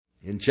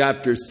In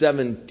chapter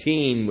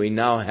 17, we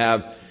now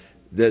have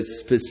the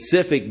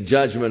specific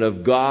judgment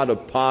of God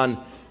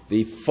upon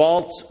the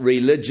false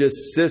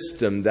religious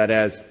system that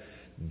has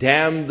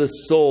damned the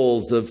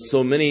souls of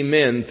so many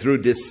men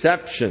through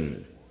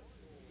deception.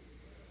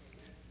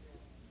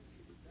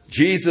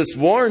 Jesus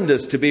warned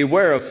us to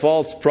beware of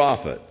false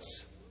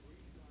prophets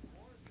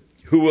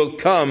who will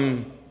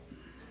come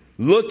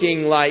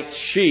looking like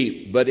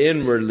sheep, but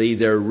inwardly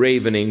they're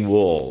ravening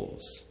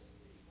wolves.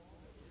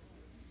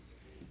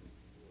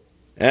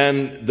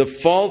 And the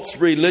false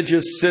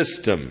religious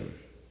system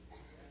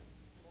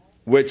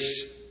which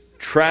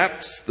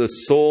traps the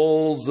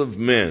souls of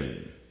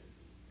men,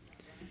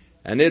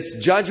 and its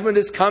judgment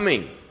is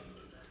coming.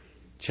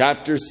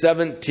 Chapter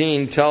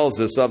 17 tells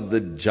us of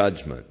the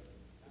judgment.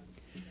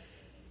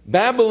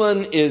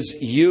 Babylon is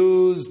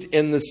used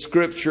in the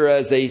Scripture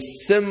as a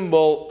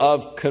symbol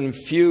of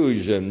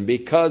confusion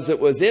because it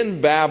was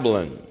in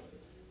Babylon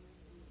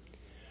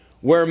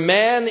where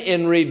man,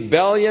 in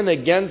rebellion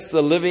against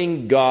the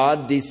living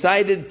God,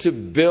 decided to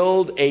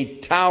build a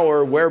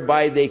tower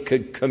whereby they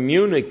could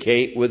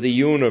communicate with the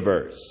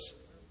universe.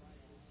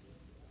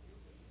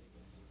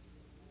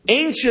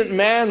 Ancient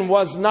man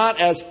was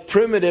not as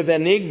primitive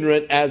and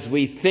ignorant as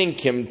we think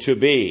him to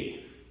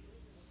be.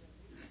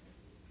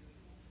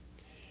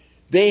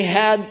 They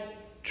had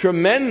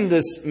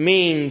tremendous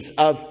means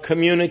of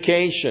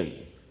communication,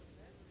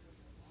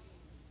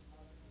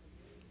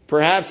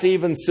 perhaps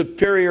even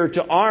superior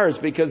to ours,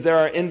 because there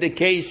are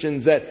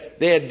indications that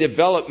they had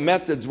developed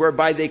methods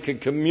whereby they could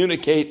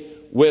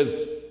communicate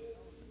with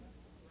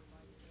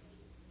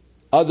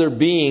other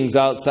beings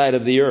outside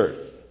of the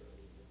earth.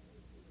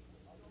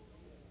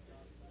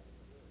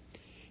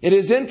 It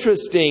is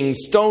interesting,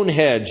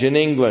 Stonehenge in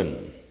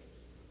England,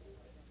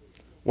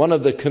 one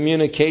of the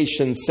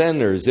communication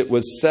centers, it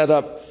was set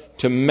up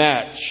to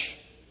match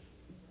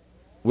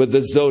with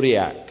the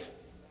zodiac.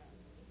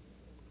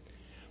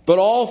 But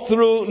all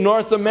through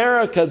North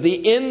America, the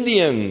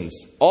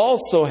Indians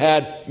also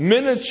had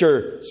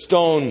miniature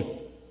stone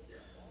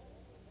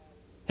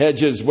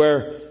hedges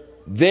where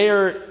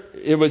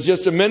it was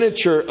just a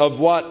miniature of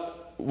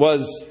what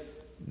was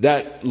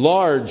that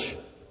large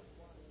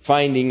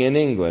finding in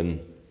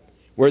England,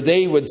 where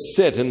they would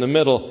sit in the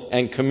middle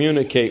and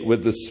communicate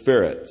with the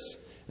spirits.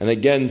 And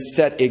again,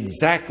 set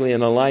exactly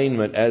in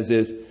alignment, as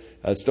is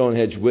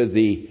Stonehenge, with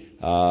the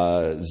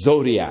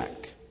zodiac.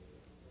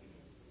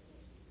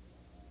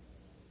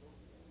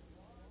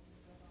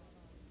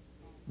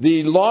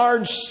 The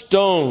large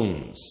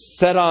stones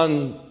set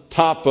on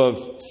top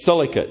of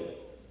silicate.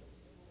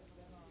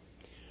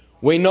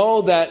 We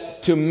know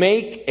that to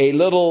make a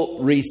little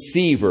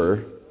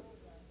receiver,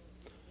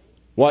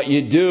 what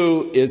you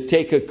do is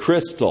take a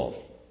crystal.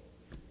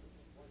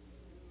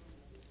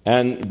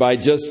 And by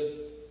just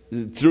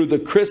through the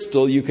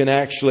crystal, you can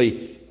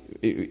actually,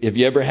 have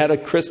you ever had a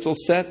crystal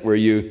set where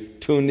you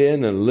tuned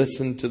in and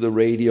listened to the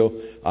radio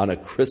on a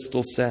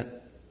crystal set?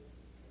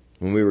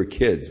 When we were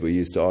kids, we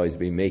used to always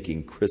be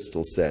making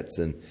crystal sets,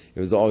 and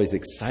it was always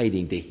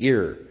exciting to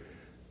hear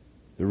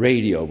the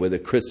radio with a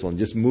crystal and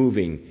just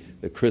moving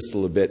the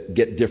crystal a bit,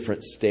 get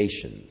different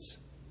stations.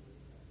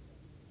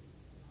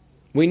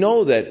 We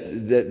know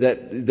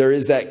that there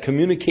is that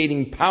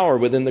communicating power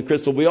within the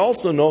crystal. We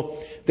also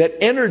know that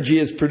energy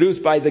is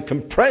produced by the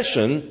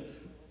compression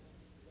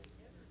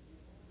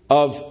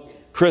of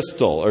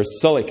crystal or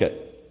silicate.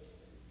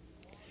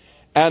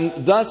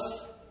 And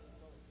thus,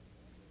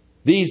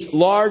 these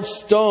large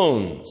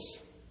stones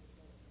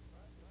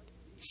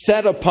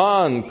set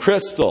upon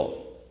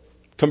crystal,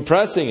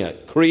 compressing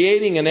it,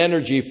 creating an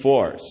energy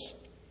force.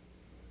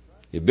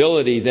 The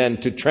ability then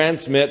to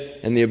transmit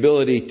and the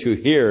ability to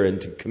hear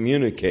and to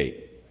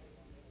communicate.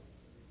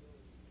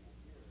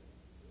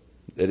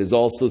 It is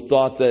also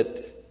thought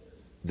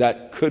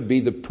that could be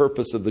the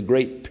purpose of the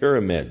Great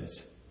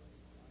Pyramids,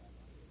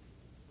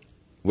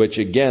 which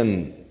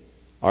again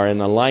are in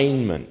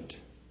alignment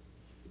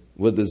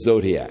with the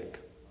zodiac.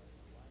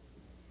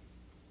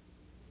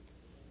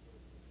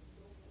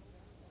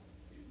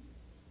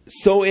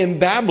 So in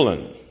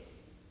Babylon,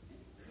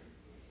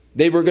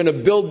 they were going to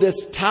build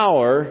this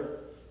tower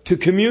to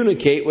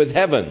communicate with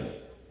heaven.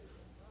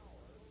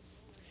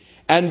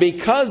 And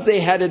because they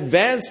had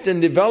advanced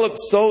and developed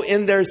so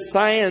in their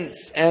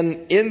science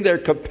and in their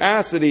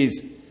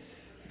capacities,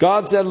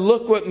 God said,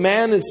 look what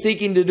man is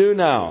seeking to do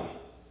now.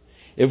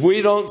 If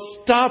we don't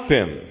stop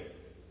him,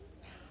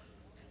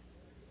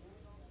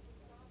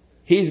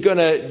 he's going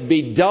to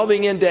be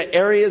delving into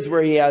areas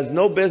where he has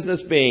no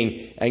business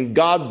being. And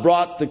God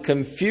brought the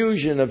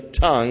confusion of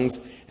tongues,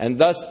 and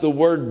thus the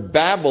word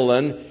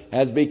Babylon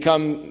has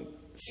become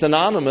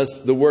synonymous.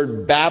 The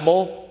word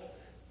babble,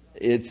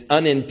 it's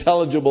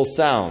unintelligible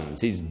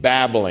sounds. He's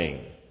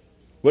babbling.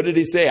 What did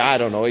he say? I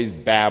don't know. He's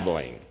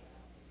babbling.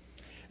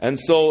 And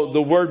so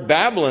the word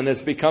Babylon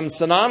has become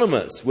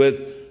synonymous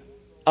with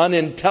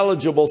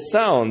unintelligible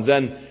sounds.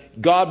 And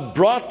God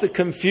brought the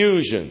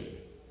confusion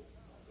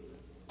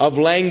of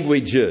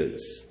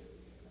languages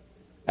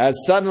as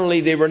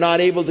suddenly they were not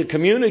able to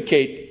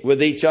communicate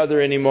with each other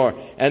anymore.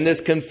 And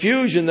this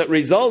confusion that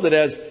resulted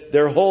as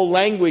their whole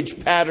language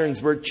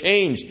patterns were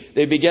changed.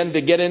 They began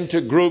to get into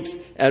groups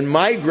and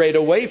migrate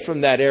away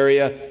from that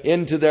area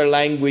into their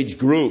language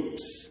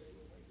groups.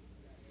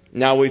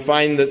 Now we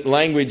find that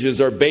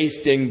languages are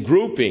based in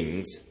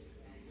groupings.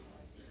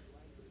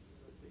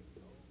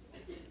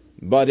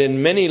 But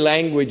in many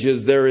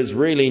languages there is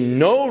really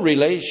no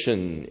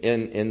relation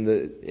in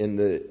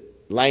the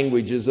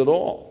languages at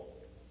all,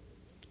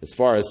 as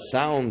far as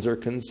sounds are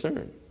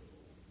concerned.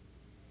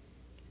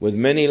 With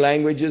many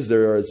languages,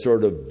 there are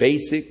sort of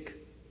basic.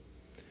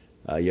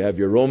 You have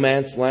your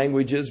Romance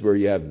languages where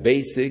you have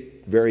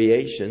basic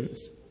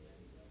variations.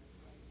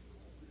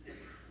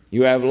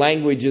 You have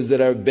languages that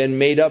have been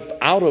made up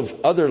out of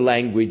other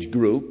language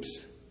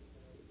groups.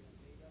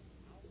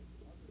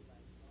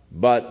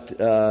 But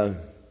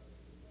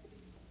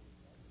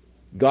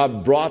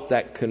God brought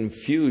that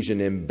confusion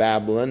in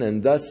Babylon,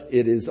 and thus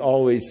it is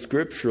always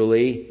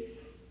scripturally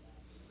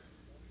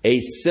a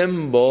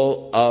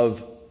symbol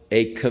of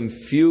a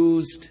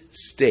confused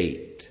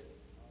state.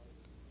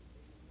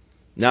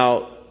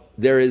 Now,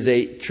 there is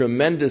a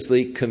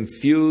tremendously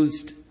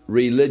confused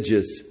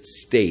religious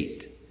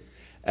state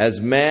as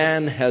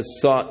man has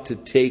sought to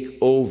take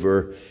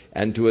over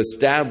and to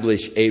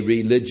establish a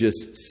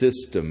religious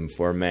system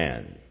for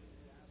man.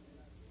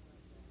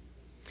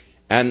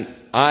 And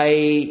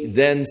I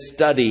then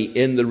study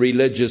in the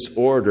religious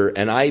order,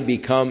 and I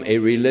become a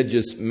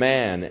religious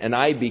man, and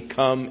I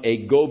become a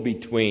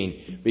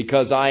go-between,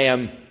 because I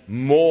am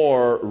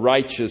more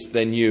righteous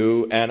than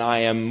you, and I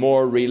am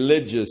more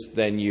religious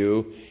than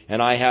you,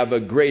 and I have a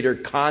greater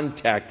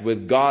contact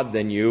with God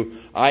than you.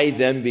 I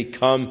then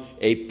become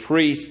a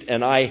priest,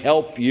 and I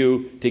help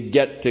you to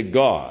get to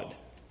God.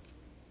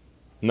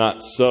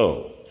 Not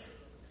so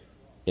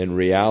in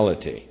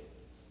reality.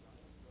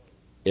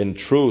 In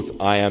truth,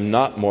 I am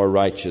not more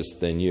righteous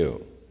than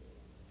you.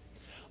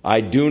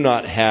 I do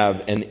not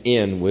have an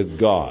in with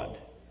God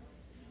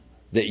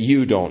that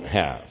you don't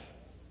have.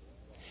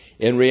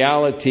 In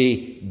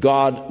reality,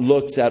 God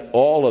looks at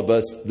all of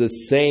us the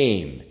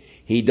same.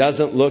 He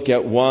doesn't look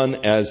at one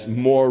as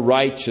more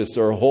righteous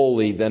or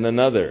holy than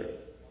another.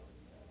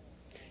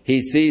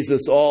 He sees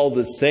us all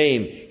the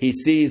same. He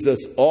sees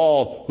us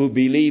all who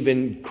believe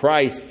in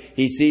Christ.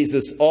 He sees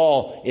us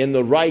all in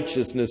the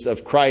righteousness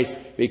of Christ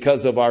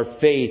because of our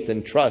faith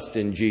and trust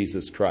in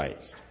Jesus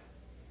Christ.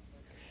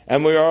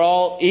 And we are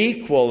all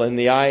equal in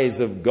the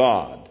eyes of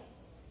God.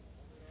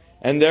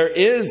 And there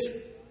is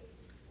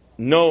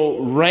no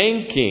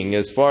ranking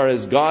as far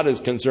as God is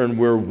concerned.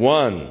 We're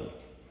one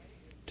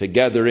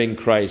together in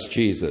Christ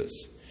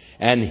Jesus.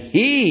 And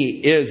He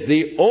is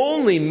the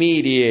only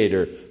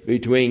mediator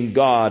between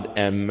God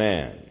and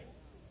man.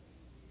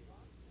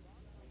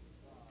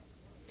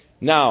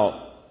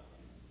 Now,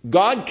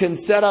 God can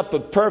set up a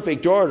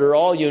perfect order.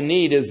 All you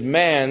need is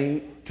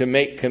man to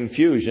make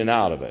confusion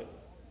out of it.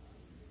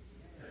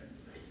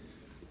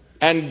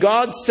 And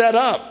God set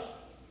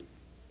up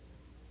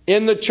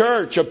in the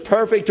church a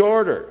perfect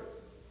order.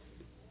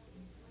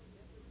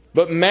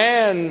 But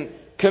man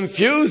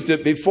confused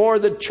it before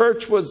the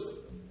church was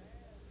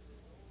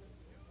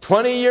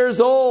 20 years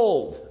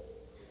old.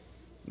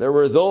 There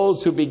were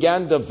those who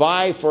began to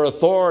vie for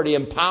authority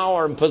and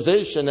power and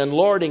position and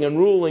lording and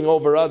ruling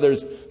over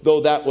others,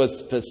 though that was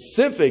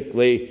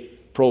specifically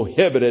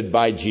prohibited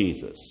by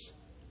Jesus.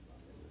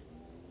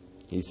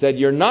 He said,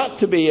 you're not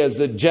to be as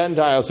the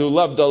Gentiles who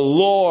love to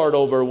lord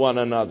over one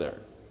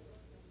another.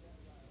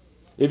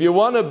 If you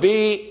want to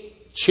be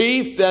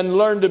chief, then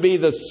learn to be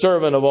the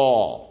servant of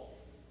all.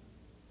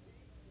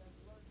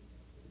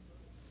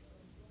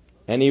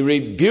 And He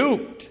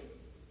rebuked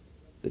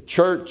the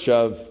church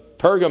of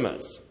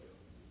Pergamos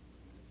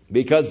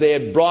because they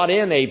had brought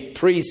in a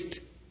priest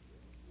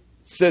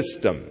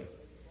system.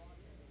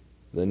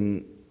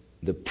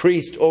 The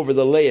priest over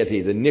the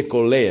laity, the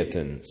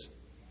Nicolaitans,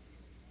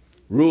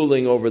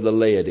 ruling over the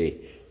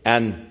laity.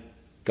 And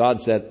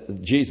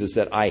Jesus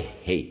said, I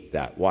hate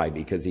that. Why?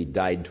 Because He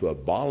died to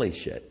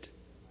abolish it.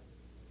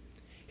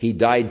 He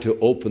died to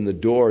open the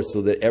door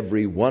so that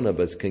every one of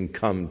us can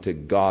come to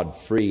God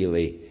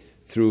freely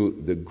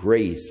through the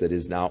grace that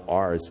is now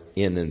ours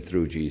in and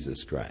through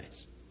Jesus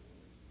Christ.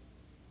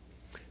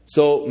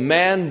 So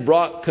man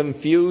brought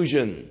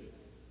confusion,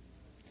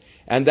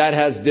 and that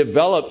has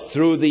developed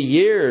through the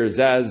years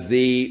as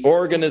the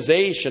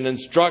organization and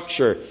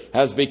structure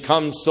has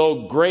become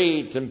so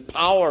great and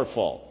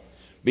powerful,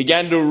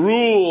 began to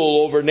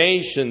rule over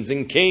nations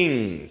and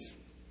kings.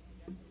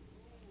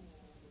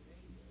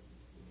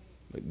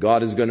 But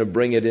God is going to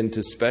bring it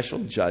into special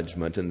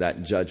judgment, and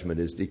that judgment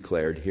is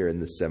declared here in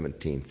the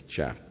 17th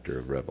chapter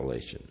of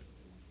Revelation.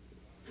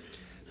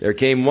 There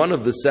came one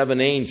of the seven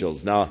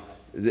angels. Now,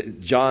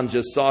 John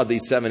just saw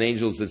these seven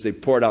angels as they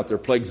poured out their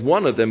plagues.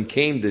 One of them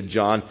came to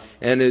John,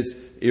 and as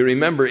you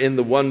remember, in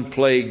the one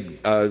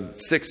plague,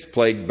 sixth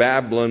plague,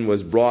 Babylon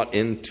was brought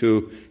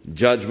into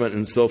judgment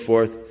and so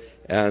forth.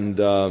 And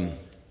it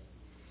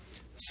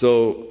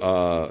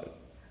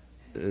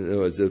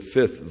was the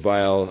fifth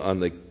vial on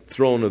the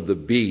throne of the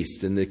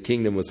beast, and the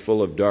kingdom was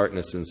full of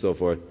darkness and so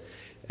forth.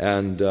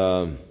 And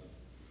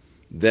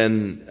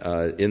then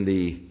in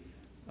the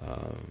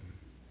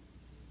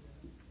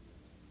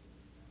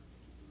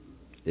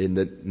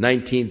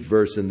 19th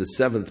verse, in the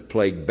 7th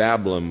plague,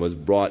 Babylon was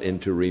brought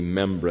into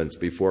remembrance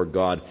before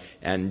God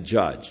and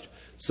judged.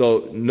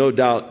 So no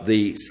doubt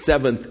the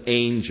 7th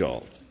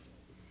angel,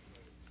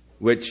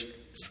 which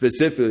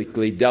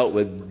specifically dealt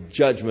with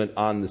judgment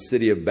on the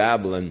city of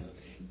Babylon,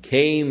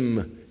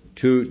 came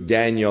to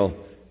Daniel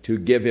to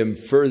give him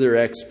further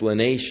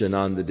explanation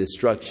on the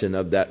destruction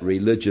of that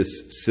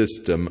religious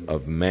system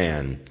of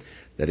man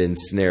that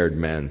ensnared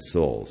man's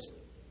souls.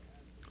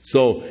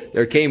 So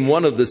there came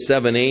one of the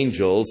 7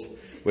 angels,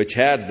 which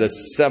had the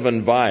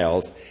 7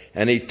 vials,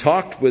 and he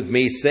talked with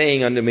me,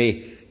 saying unto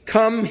me,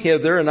 Come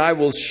hither, and I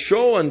will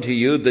show unto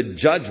you the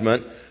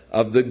judgment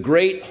of the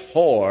great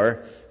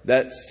whore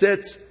that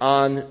sits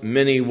on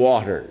many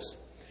waters.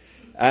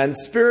 And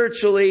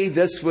spiritually,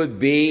 this would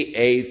be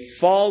a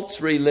false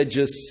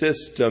religious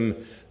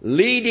system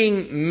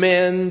leading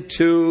men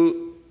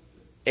to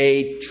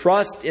a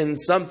trust in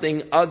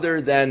something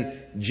other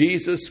than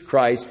Jesus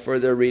Christ for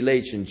their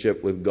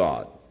relationship with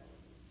God.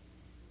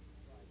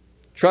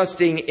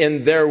 Trusting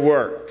in their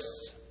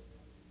works,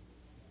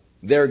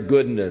 their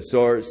goodness,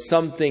 or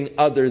something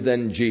other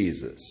than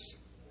Jesus.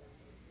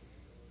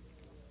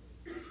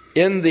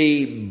 In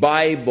the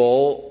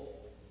Bible,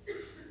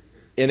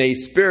 in a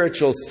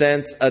spiritual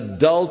sense,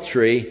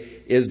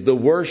 adultery is the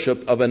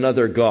worship of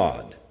another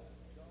god.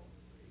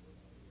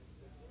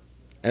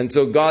 And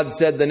so God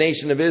said the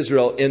nation of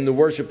Israel, in the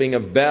worshiping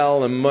of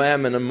Baal and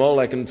Mammon and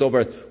Molech and so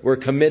forth, were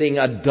committing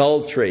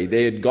adultery.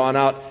 They had gone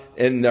out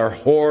in their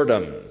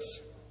whoredoms.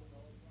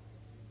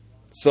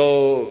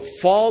 So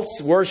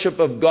false worship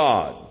of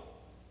God,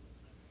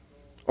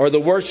 or the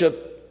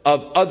worship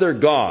of other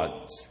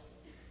gods,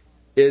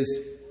 is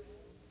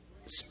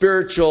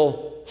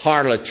spiritual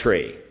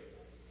harlotry.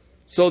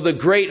 So the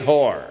great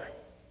whore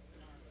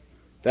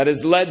that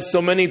has led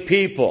so many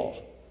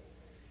people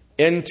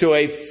into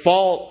a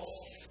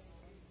false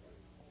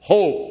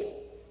hope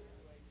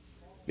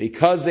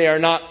because they are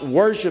not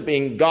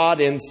worshiping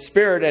God in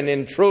spirit and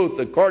in truth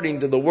according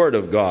to the Word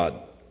of God.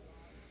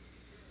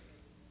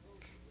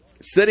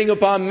 Sitting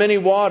upon many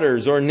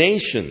waters, or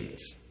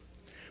nations,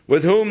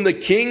 with whom the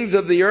kings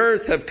of the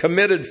earth have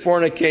committed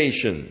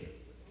fornication.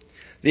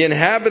 The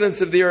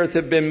inhabitants of the earth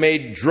have been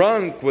made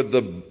drunk with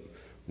the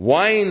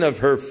wine of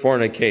her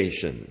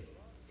fornication.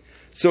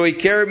 So he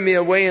carried me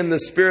away in the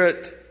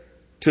spirit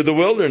to the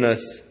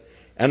wilderness,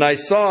 and I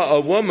saw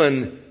a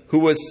woman who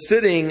was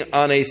sitting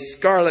on a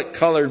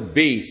scarlet-colored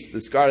beast.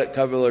 The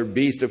scarlet-colored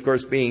beast, of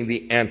course, being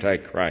the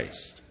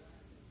Antichrist.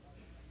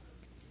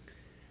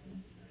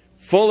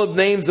 Full of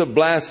names of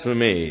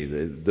blasphemy,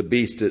 the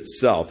beast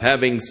itself,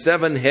 having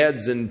 7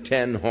 heads and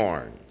 10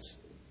 horns.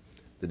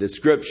 The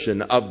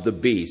description of the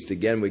beast.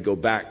 Again, we go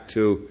back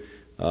to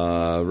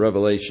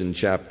Revelation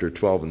chapter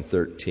 12 and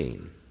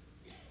 13.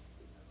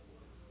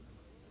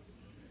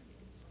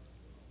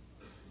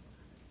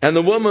 And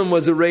the woman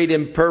was arrayed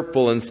in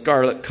purple and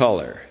scarlet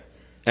color,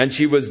 and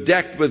she was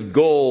decked with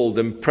gold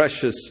and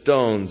precious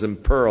stones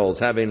and pearls,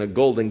 having a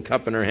golden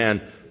cup in her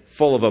hand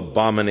full of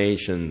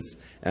abominations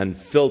and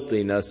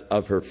filthiness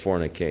of her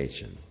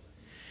fornication.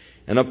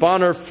 And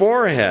upon her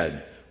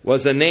forehead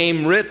was a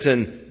name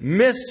written,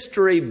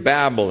 Mystery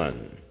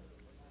Babylon,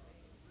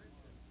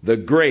 the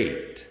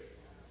Great,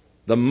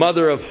 the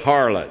mother of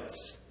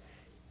harlots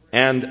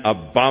and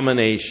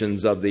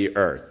abominations of the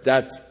earth.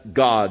 That's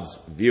God's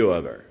view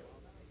of her.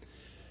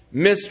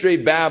 Mystery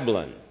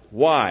Babylon.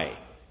 Why?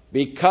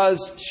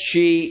 Because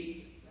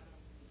she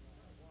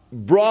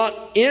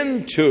brought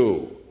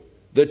into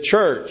the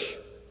church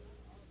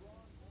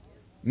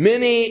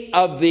many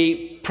of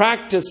the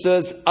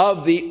practices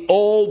of the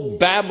old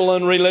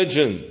Babylon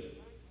religion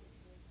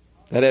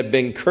that had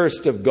been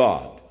cursed of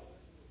God.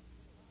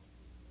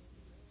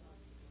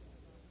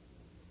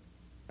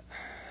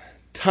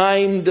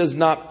 Time does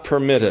not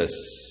permit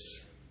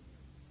us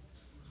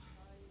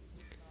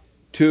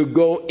to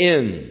go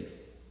in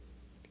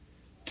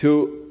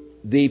to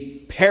the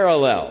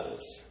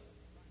parallels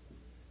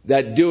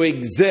that do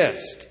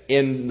exist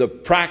in the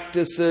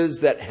practices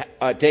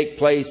that take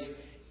place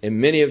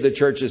in many of the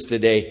churches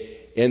today,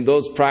 in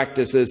those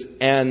practices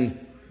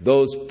and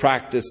those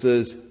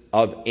practices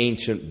of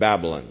ancient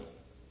Babylon.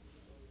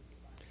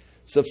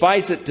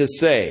 Suffice it to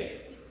say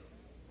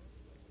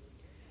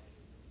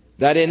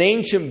that in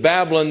ancient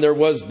Babylon there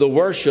was the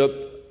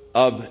worship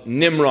of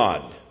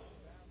Nimrod,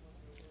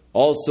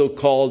 also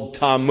called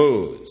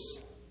Tammuz,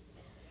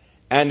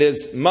 and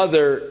his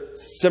mother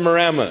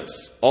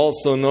Semiramis,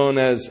 also known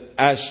as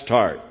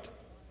Ashtart.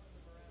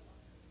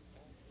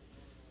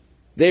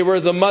 They were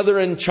the mother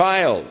and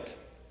child.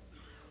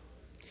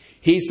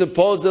 He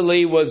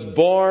supposedly was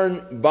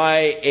born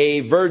by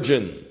a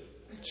virgin.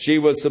 She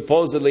was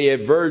supposedly a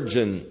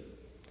virgin,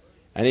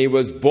 and he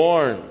was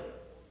born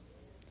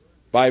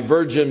by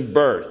virgin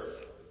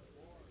birth.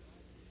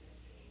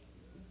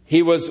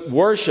 He was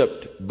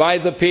worshipped by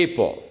the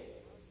people.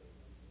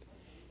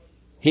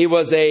 He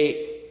was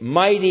a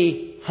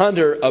mighty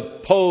hunter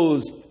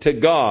opposed to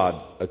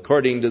God,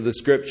 according to the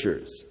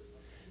Scriptures.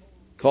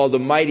 Called a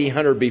mighty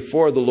hunter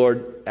before the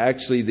Lord.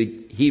 Actually,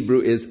 the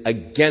Hebrew is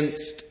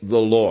against the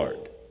Lord.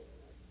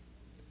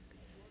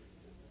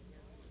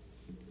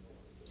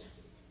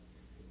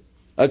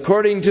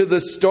 According to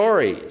the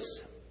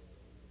stories,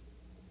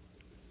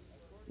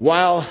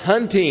 while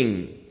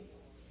hunting,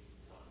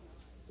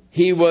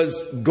 he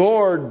was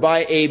gored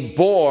by a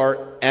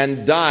boar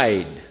and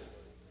died.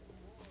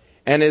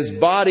 And his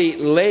body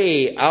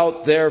lay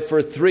out there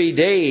for 3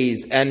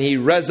 days, and he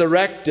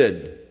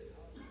resurrected.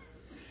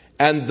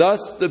 And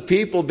thus the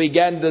people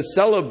began to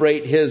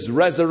celebrate his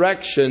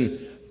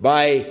resurrection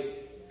by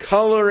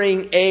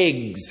coloring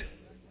eggs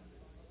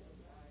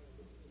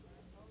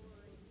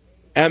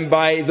and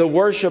by the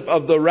worship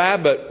of the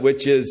rabbit,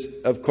 which is,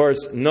 of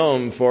course,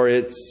 known for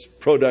its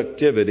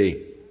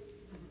productivity.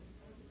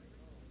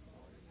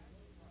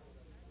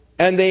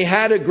 And they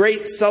had a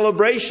great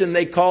celebration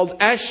they called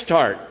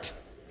Ashtart,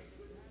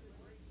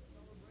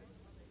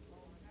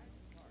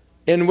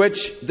 in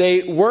which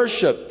they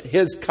worshipped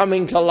his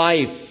coming to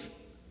life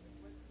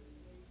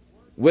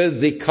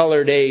with the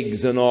colored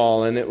eggs and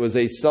all. And it was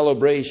a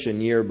celebration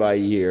year by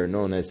year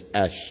known as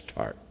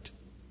Ashtart,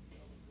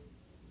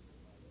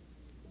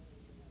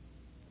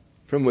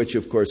 from which,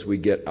 of course, we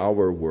get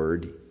our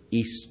word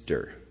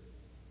Easter.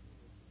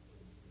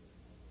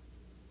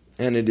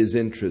 And it is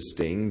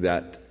interesting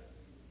that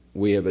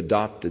we have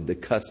adopted the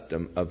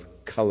custom of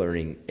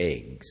coloring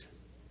eggs.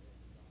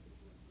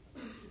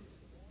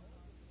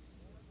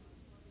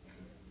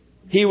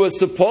 He was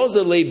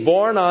supposedly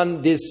born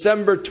on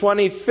December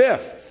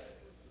 25th.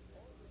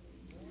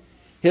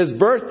 His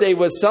birthday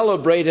was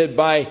celebrated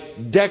by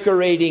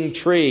decorating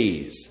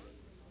trees,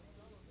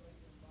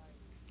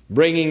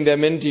 bringing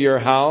them into your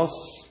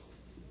house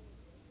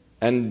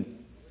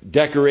and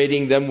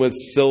decorating them with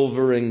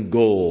silver and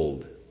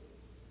gold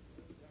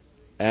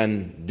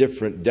and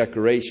different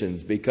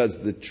decorations, because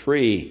the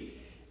tree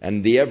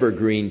and the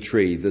evergreen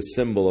tree, the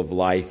symbol of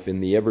life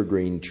in the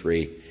evergreen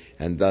tree,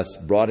 and thus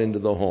brought into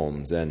the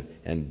homes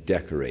and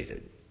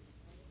decorated.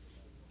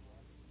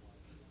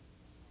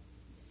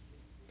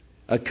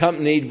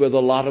 Accompanied with a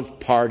lot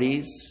of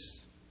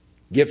parties,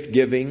 gift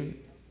giving,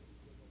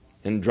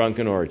 and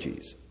drunken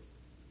orgies.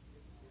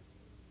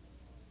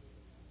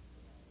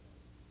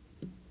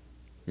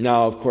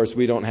 Now, of course,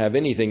 we don't have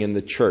anything in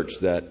the church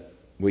that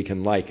we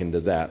can liken to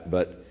that,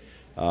 but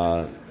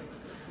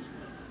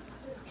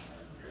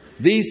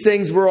these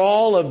things were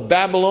all of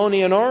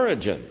Babylonian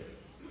origin.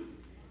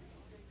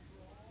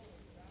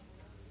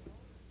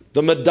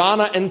 The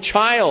Madonna and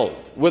Child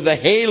with a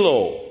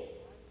halo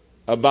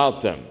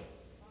about them.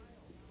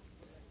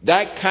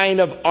 That kind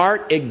of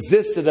art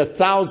existed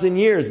 1,000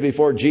 years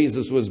before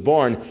Jesus was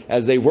born,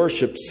 as they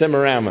worshiped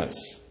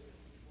Semiramis,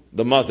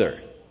 the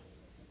mother,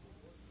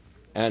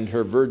 and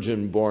her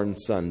virgin-born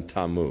son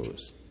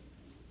Tammuz.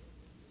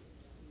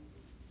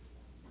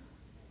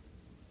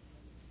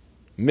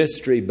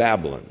 Mystery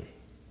Babylon,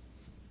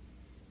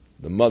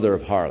 the mother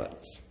of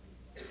harlots.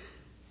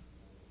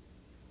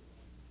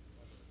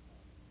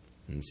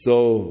 And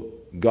so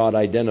God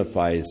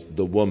identifies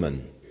the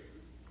woman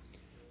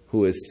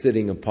who is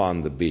sitting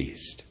upon the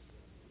beast.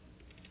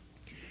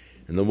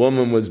 And the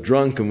woman was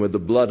drunken with the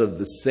blood of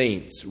the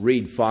saints.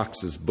 Read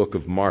Fox's Book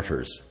of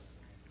Martyrs.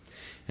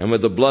 And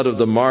with the blood of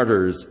the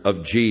martyrs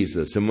of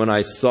Jesus. And when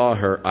I saw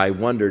her, I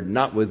wondered,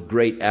 not with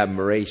great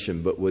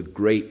admiration, but with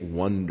great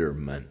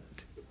wonderment.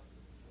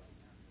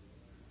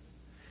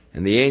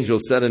 And the angel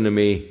said unto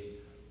me,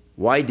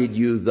 why did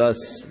you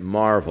thus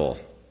marvel?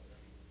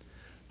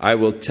 I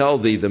will tell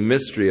thee the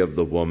mystery of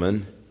the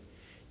woman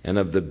and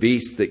of the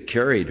beast that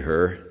carried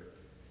her,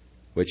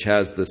 which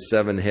has the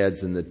 7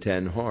 heads and the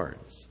 10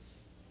 horns.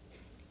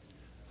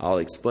 I'll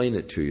explain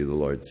it to you, the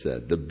Lord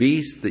said. The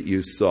beast that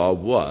you saw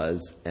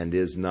was and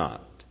is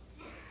not,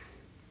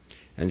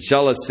 and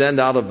shall ascend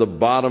out of the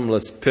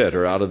bottomless pit,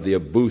 or out of the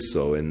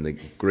abuso in the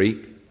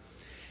Greek,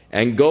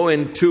 and go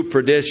into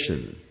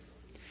perdition.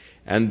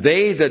 And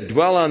they that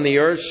dwell on the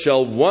earth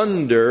shall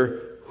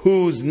wonder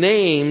whose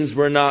names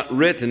were not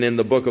written in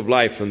the book of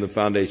life from the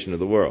foundation of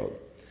the world,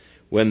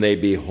 when they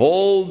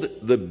behold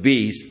the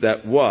beast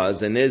that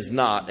was and is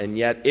not and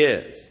yet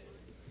is.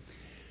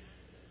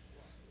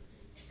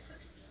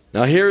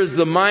 Now here is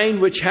the mind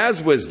which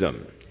has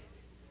wisdom.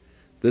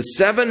 The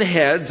 7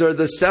 heads are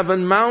the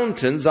 7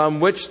 mountains on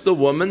which the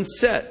woman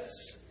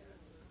sits.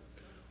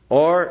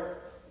 Or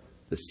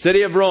the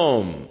city of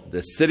Rome,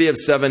 the city of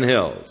 7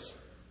 hills.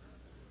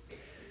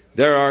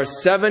 There are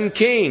 7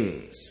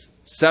 kings,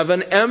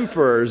 7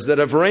 emperors that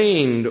have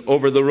reigned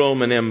over the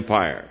Roman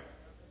Empire.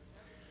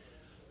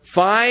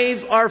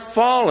 5 are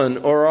fallen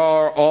or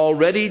are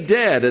already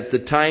dead at the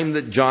time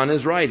that John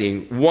is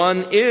writing.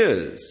 1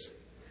 is,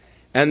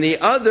 and the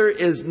other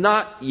is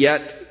not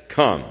yet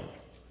come.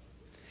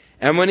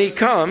 And when he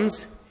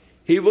comes,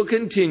 he will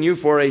continue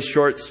for a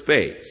short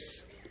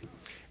space.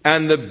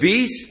 And the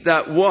beast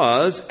that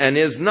was and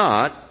is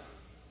not,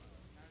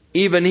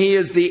 even he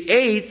is the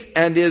 8th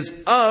and is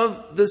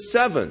of the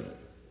 7,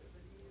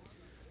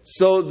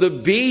 So the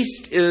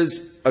beast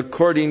is,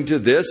 according to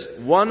this,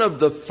 one of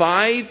the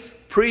 5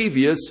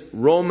 previous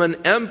Roman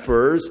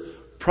emperors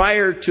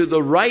prior to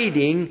the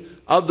writing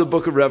of the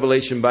book of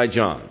Revelation by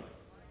John.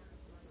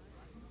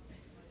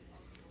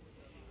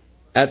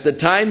 At the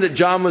time that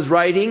John was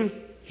writing,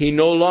 he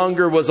no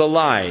longer was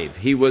alive.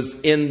 He was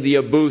in the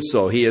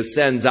abuso. He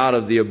ascends out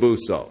of the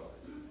abuso.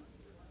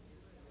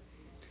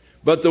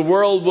 But the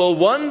world will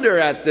wonder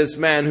at this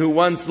man who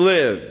once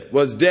lived,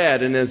 was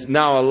dead, and is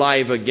now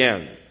alive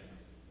again.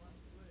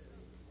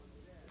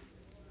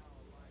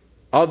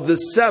 Of the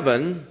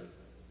 7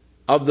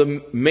 of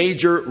the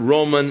major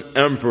Roman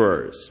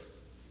emperors.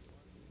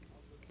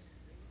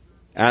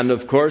 And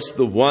of course,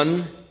 the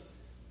one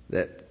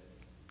that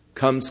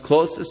comes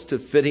closest to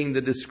fitting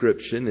the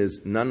description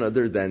is none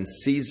other than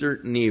Caesar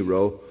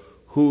Nero,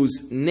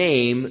 whose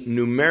name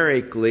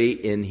numerically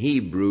in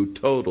Hebrew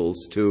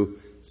totals to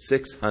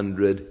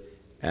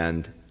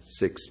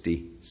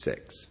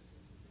 666.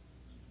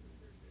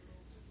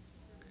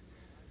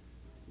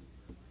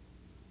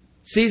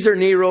 Caesar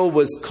Nero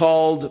was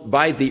called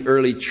by the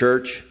early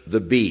church the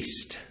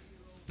Beast.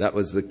 That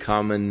was the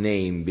common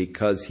name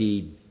because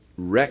he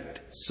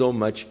wreaked so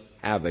much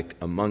havoc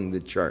among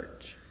the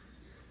church.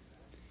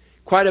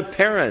 Quite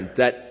apparent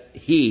that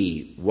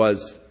he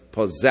was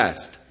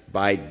possessed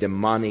by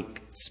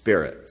demonic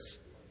spirits.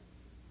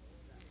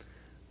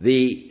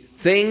 The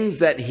things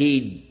that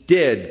he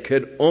did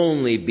could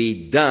only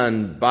be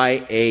done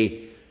by a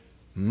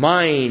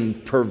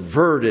mind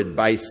perverted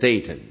by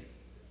Satan.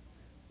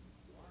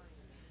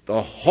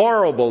 The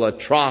horrible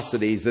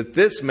atrocities that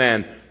this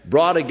man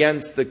brought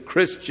against the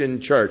Christian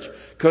church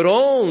could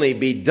only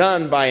be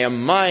done by a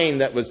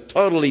mind that was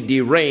totally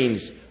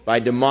deranged by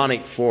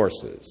demonic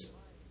forces.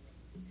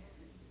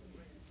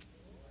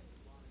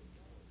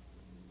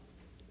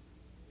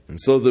 And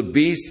so the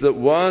beast that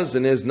was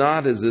and is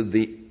not is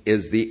the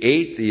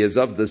 8th. He is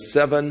of the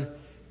 7,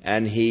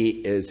 and he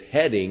is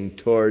heading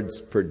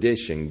towards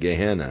perdition,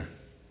 Gehenna.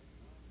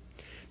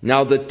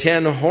 Now the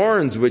 10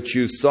 horns which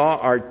you saw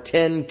are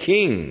 10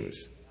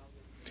 kings,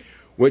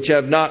 which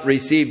have not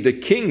received a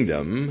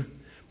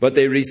kingdom, but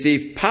they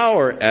receive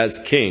power as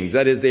kings.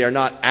 That is, they are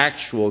not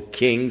actual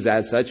kings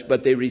as such,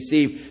 but they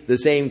receive the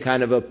same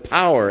kind of a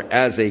power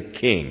as a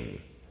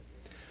king.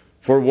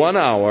 For 1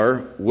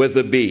 hour with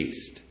the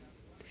beast.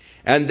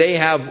 And they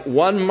have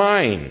one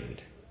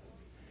mind.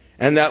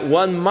 And that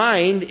one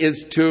mind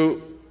is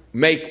to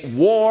make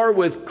war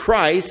with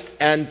Christ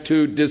and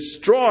to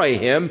destroy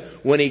him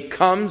when he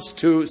comes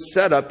to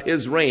set up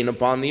his reign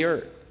upon the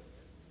earth.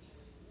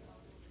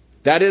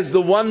 That is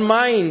the one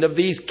mind of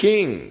these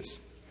kings.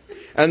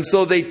 And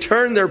so they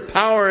turn their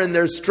power and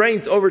their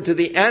strength over to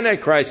the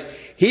Antichrist.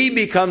 He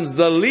becomes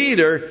the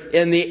leader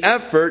in the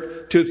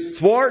effort to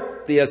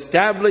thwart the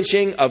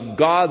establishing of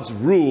God's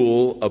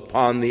rule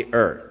upon the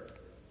earth.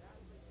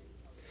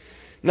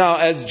 Now,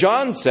 as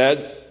John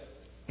said,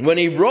 when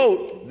he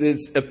wrote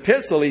this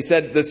epistle, he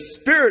said, the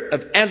spirit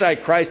of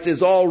Antichrist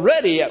is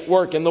already at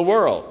work in the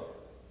world.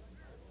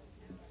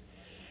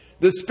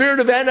 The spirit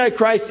of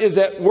Antichrist is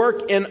at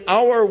work in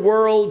our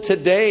world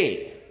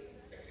today.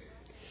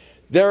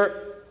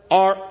 There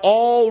are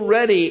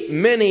already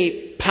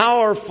many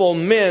powerful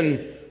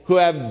men who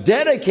have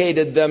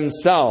dedicated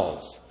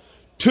themselves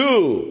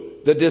to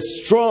the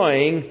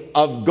destroying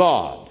of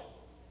God.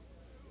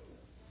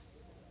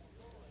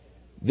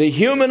 The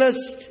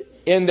humanists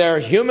in their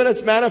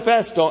Humanist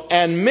Manifesto,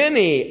 and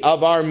many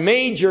of our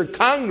major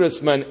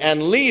congressmen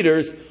and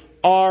leaders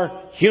are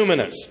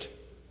humanist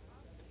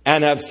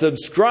and have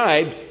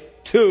subscribed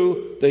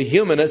to the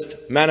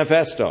Humanist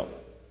Manifesto.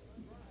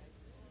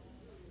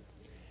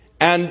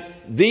 And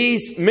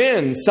these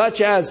men,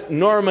 such as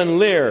Norman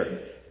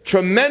Lear,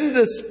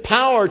 tremendous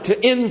power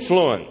to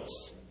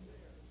influence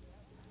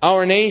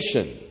our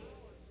nation,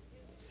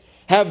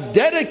 have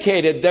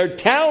dedicated their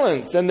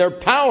talents and their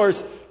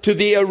powers to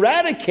the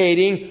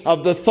eradicating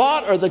of the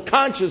thought or the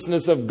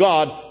consciousness of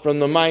God from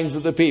the minds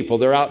of the people.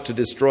 They're out to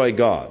destroy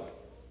God.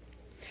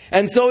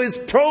 And so his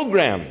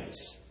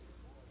programs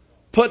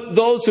put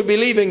those who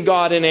believe in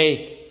God in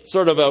a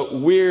sort of a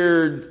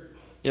weird,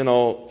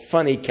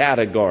 funny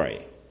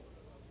category.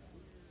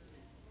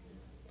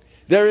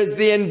 There is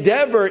the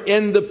endeavor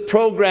in the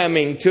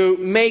programming to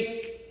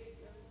make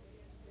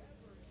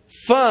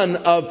fun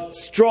of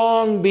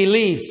strong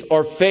beliefs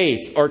or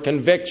faith or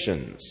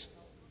convictions.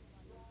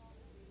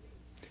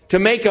 To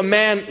make a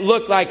man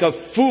look like a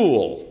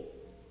fool,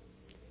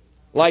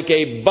 like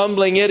a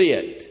bumbling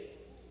idiot,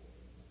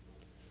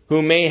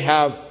 who may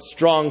have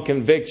strong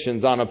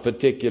convictions on a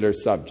particular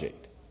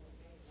subject.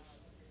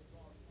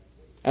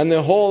 And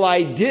the whole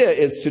idea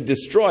is to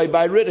destroy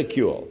by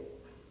ridicule.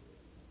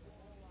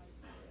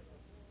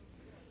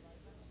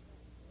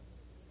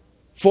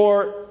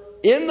 For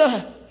in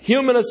the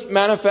Humanist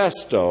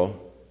Manifesto,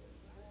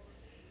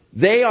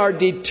 they are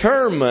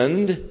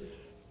determined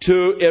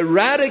to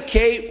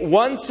eradicate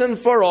once and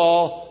for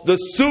all the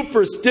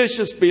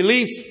superstitious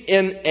beliefs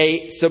in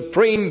a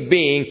supreme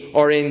being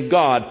or in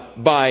God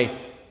by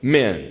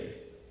men.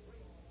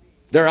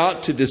 They're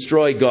out to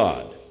destroy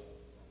God.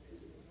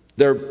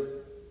 Their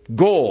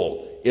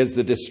goal is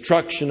the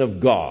destruction of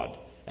God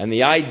and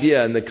the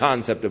idea and the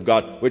concept of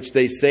God, which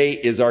they say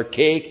is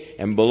archaic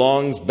and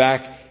belongs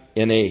back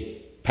in a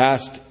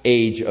past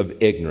age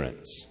of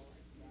ignorance.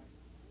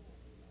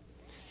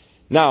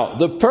 Now,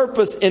 the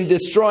purpose in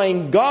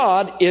destroying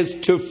God is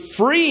to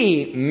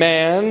free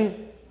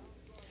man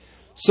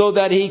so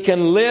that he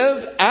can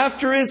live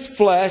after his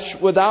flesh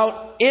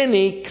without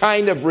any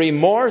kind of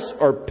remorse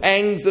or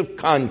pangs of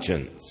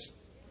conscience.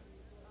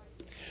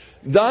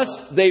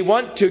 Thus, they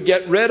want to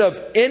get rid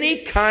of any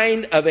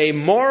kind of a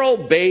moral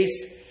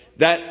base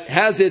that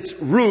has its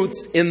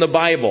roots in the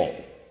Bible.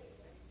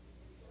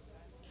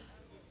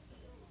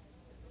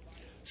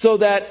 So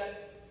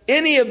that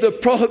any of the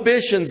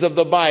prohibitions of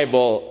the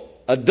Bible,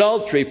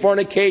 adultery,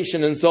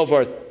 fornication, and so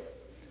forth,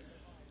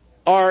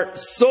 are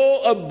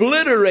so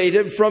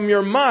obliterated from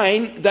your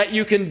mind that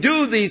you can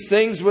do these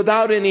things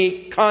without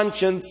any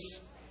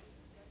conscience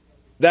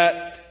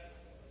that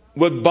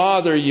would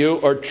bother you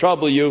or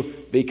trouble you,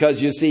 because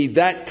you see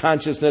that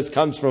consciousnness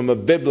comes from a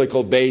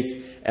biblical base,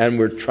 and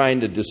we're trying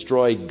to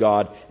destroy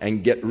God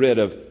and get rid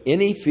of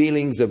any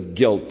feelings of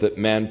guilt that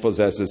man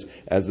possesses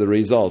as the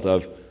result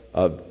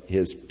of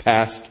his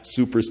past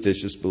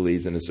superstitious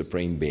beliefs in a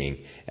supreme being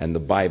and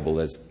the Bible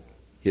as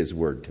his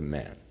word to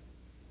man.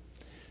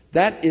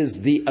 That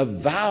is the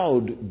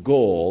avowed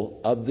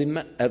goal of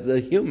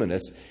the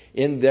humanists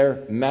in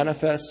their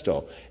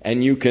manifesto.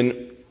 And you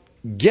can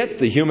get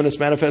the Humanist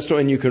Manifesto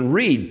and you can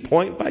read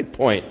point by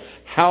point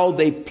how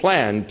they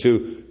plan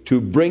to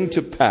bring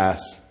to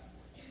pass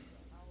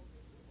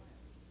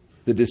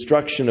the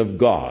destruction of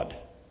God.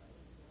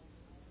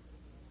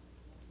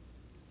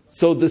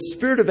 So the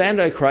spirit of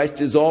Antichrist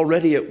is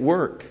already at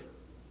work.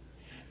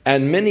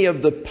 And many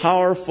of the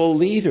powerful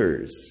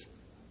leaders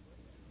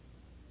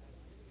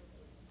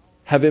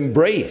have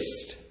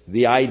embraced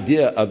the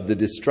idea of the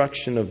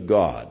destruction of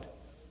God.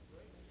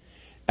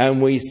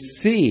 And we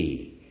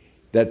see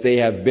that they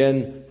have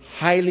been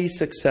highly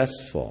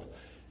successful.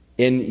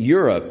 In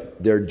Europe,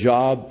 their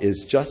job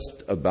is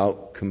just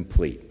about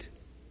complete.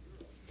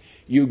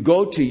 You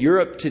go to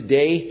Europe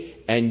today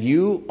and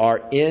you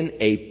are in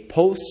a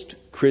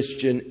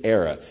post-Christian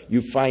era.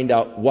 You find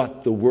out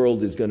what the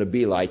world is going to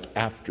be like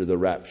after the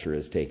rapture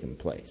has taken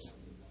place.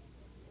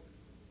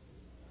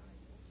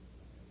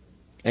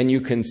 And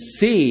you can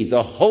see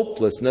the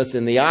hopelessness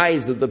in the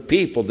eyes of the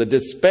people, the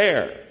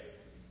despair.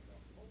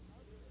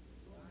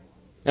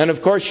 And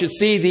of course you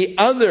see the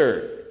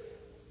other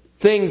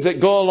things that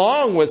go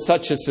along with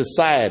such a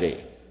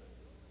society.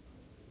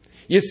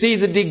 You see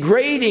the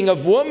degrading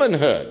of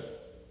womanhood.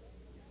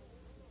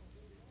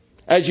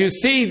 As you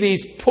see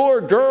these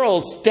poor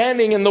girls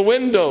standing in the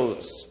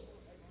windows,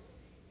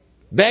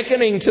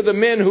 beckoning to the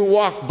men who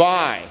walk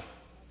by,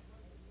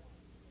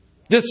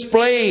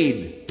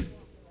 displayed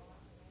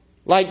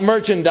like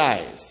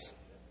merchandise,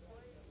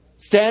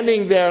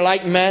 standing there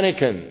like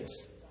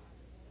mannequins,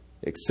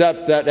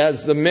 except that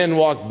as the men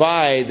walk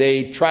by,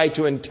 they try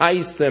to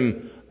entice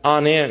them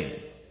on in.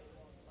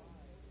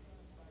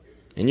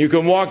 And you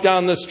can walk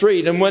down the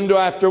street and window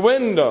after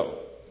window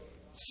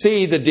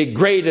see the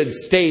degraded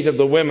state of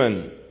the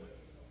women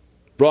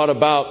brought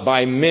about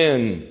by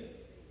men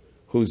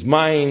whose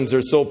minds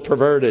are so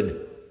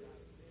perverted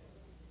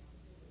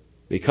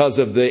because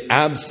of the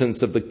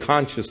absence of the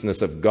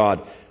consciousness of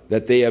God,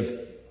 that they have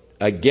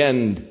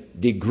again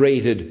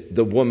degraded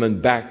the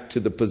woman back to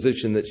the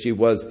position that she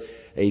was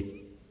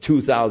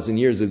 2,000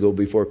 years ago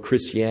before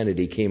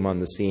Christianity came on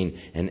the scene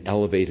and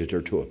elevated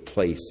her to a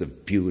place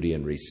of beauty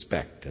and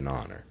respect and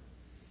honor.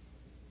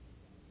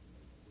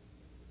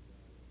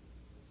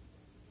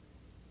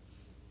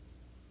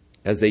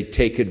 As they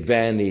take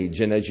advantage,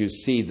 and as you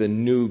see the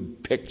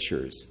nude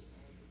pictures,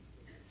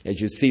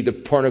 as you see the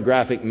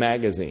pornographic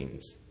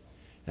magazines,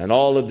 and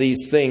all of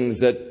these things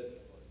that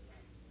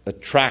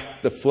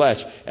attract the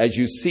flesh, as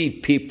you see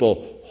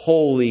people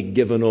wholly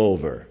given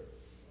over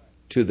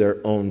to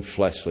their own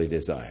fleshly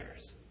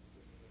desires.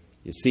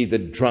 You see the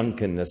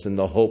drunkenness and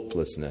the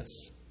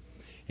hopelessness,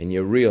 and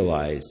you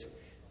realize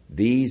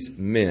these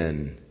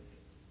men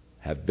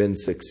have been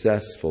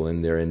successful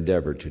in their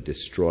endeavor to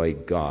destroy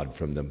God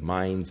from the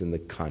minds and the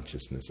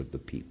consciousness of the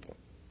people.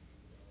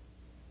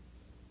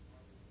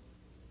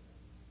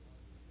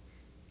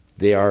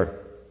 They are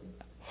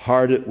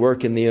hard at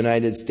work in the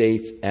United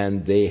States,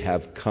 and they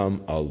have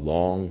come a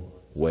long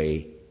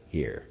way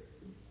here.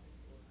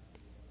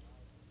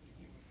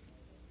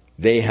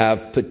 They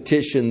have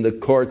petitioned the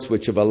courts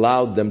which have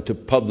allowed them to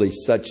publish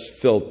such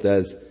filth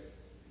as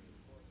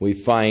we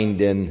find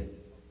in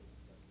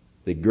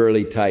the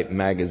girly type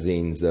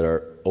magazines that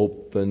are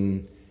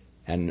open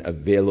and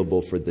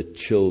available for the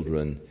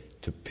children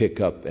to pick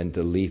up and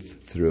to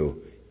leaf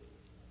through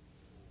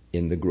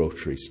in the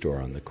grocery store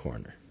on the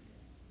corner.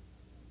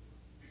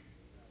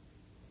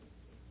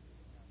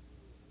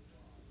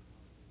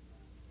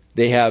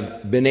 They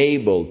have been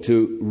able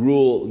to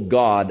rule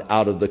God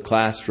out of the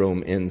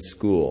classroom in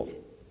school.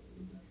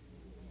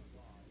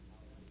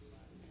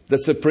 The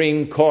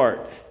Supreme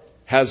Court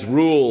has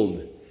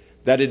ruled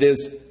that it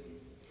is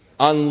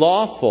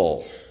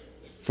unlawful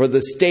for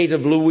the state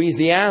of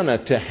Louisiana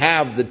to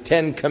have the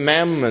 10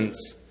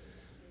 Commandments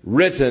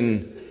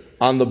written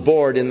on the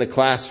board in the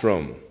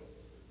classroom,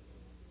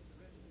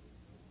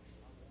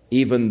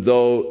 even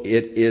though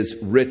it is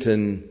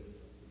written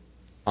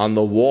on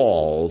the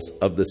walls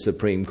of the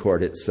Supreme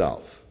Court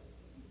itself.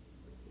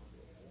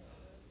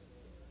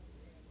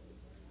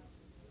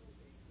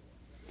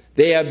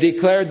 They have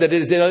declared that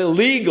it is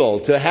illegal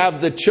to have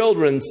the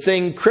children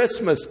sing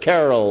Christmas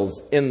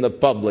carols in the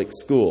public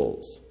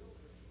schools.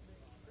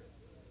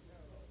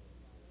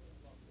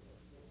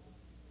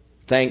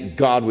 Thank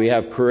God we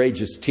have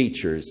courageous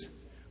teachers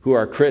who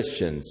are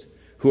Christians,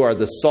 who are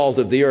the salt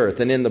of the earth,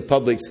 and in the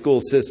public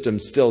school system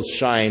still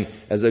shine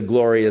as a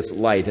glorious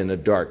light in a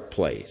dark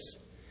place.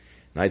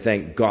 And I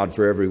thank God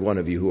for every one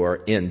of you who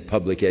are in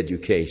public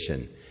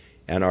education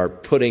and are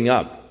putting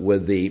up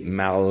with the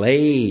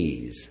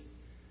malaise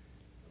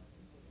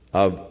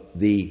of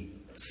the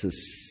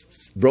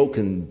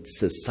broken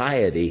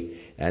society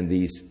and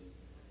these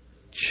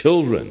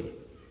children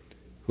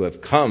who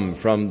have come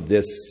from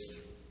this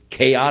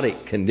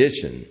chaotic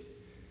condition,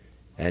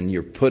 and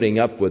you're putting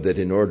up with it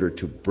in order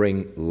to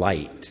bring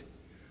light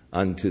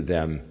unto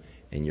them,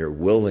 and you're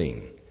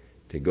willing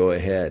to go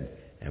ahead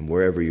and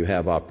wherever you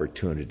have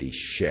opportunity,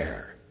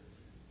 share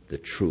the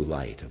true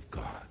light of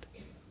God.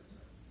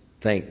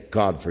 Thank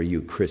God for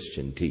you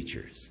Christian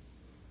teachers.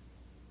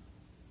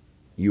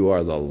 You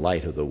are the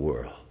light of the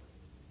world.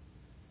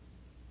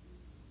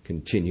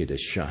 Continue to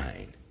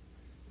shine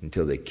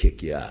until they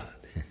kick you out.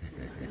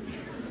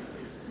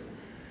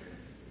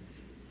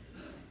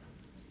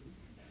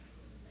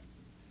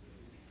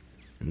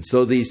 And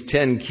so these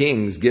 10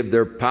 kings give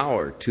their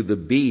power to the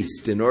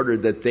beast in order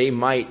that they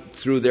might,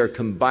 through their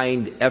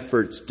combined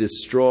efforts,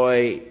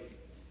 destroy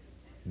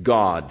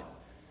God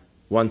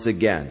once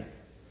again.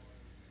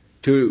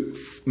 To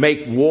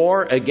make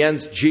war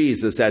against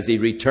Jesus as he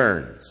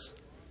returns.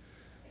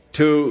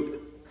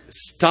 To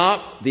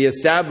stop the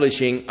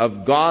establishing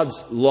of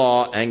God's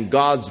law and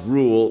God's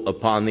rule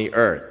upon the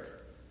earth.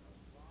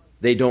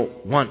 They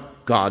don't want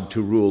God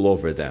to rule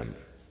over them.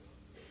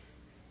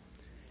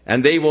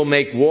 And they will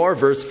make war,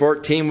 verse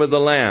 14, with the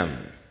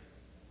Lamb.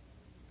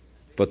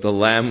 But the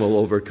Lamb will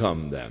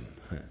overcome them.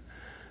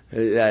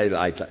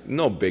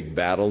 No big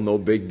battle, no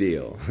big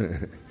deal.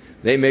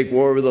 They make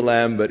war with the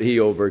Lamb, but he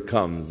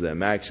overcomes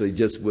them. Actually,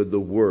 just with the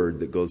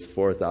word that goes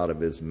forth out of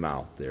his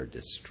mouth, they're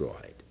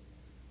destroyed.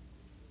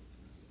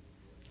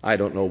 I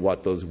don't know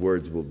what those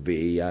words will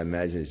be. I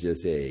imagine it's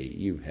just, hey,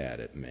 you've had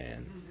it,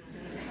 man.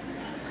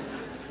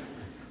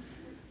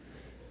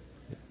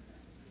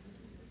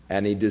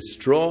 And he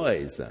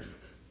destroys them.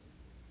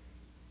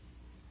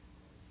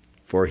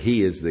 For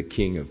he is the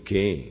King of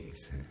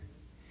kings.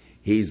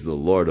 He's the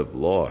Lord of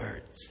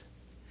lords.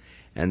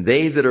 And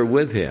they that are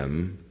with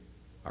him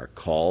are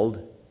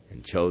called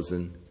and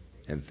chosen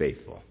and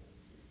faithful.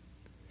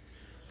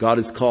 God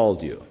has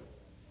called you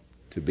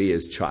to be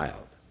his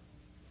child.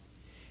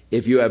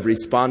 If you have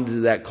responded to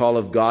that call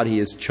of God, he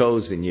has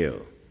chosen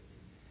you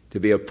to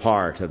be a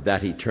part of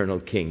that eternal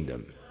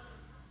kingdom.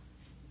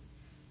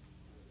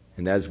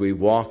 And as we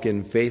walk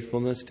in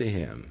faithfulness to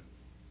him,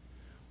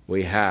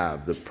 we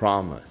have the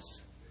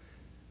promise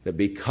that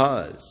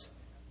because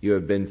you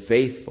have been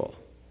faithful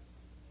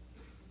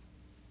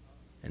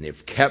and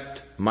have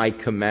kept my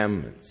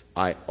commandments,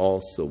 I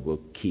also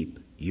will keep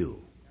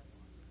you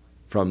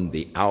from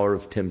the hour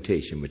of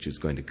temptation which is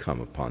going to come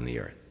upon the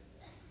earth.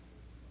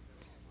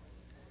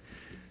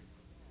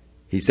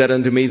 He said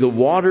unto me, the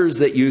waters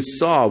that you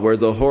saw where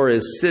the whore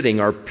is sitting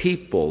are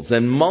peoples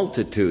and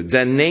multitudes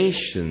and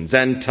nations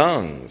and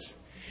tongues.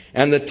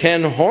 And the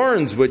 10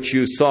 horns which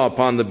you saw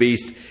upon the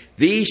beast,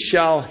 these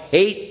shall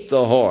hate the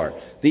whore.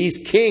 These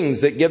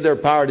kings that give their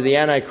power to the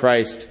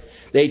Antichrist,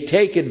 they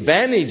take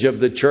advantage of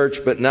the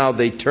church, but now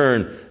they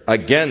turn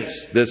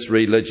against this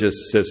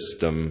religious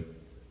system.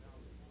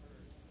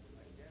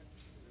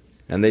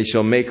 And they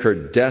shall make her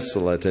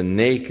desolate and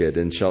naked,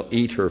 and shall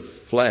eat her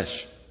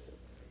flesh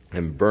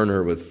and burn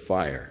her with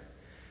fire.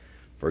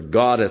 For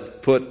God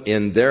hath put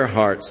in their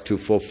hearts to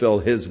fulfill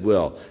his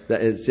will.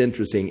 It's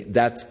interesting.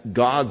 That's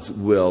God's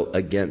will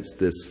against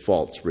this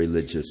false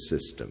religious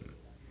system.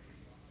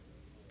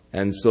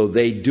 And so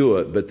they do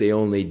it, but they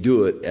only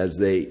do it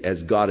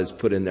as God has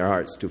put in their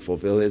hearts to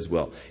fulfill his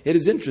will. It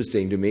is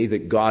interesting to me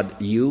that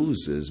God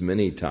uses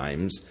many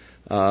times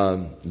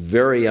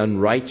very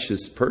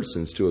unrighteous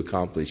persons to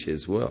accomplish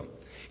his will.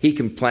 He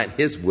can plant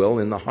his will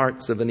in the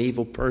hearts of an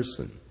evil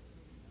person.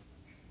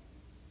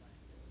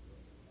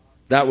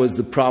 That was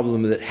the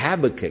problem that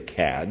Habakkuk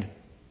had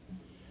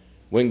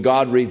when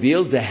God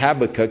revealed to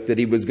Habakkuk that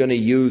he was going to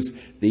use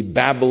the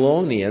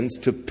Babylonians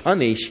to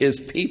punish his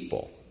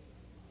people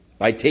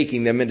by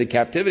taking them into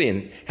captivity.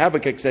 And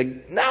Habakkuk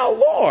said, now,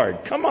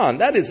 Lord, come on,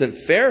 that isn't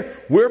fair.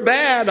 We're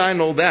bad, I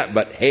know that.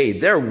 But hey,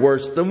 they're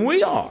worse than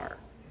we are.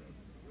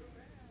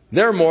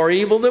 They're more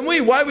evil than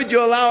we. Why would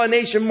you allow a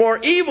nation more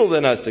evil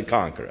than us to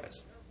conquer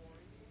us?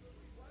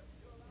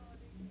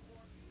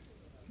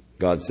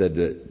 God said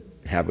to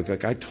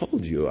Habakkuk, I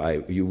told you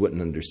you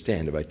wouldn't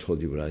understand if I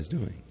told you what I was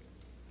doing.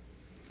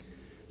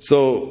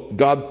 So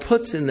God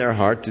puts in their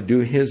heart to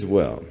do His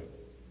will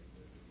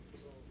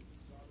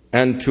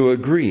and to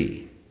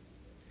agree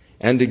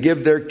and to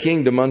give their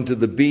kingdom unto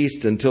the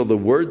beast until the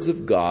words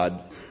of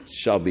God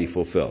shall be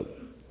fulfilled.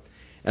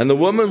 And the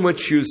woman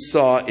which you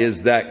saw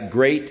is that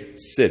great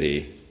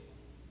city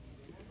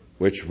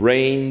which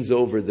reigns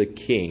over the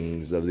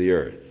kings of the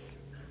earth.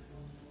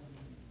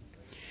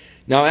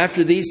 Now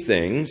after these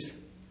things,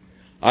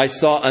 I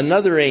saw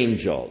another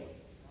angel,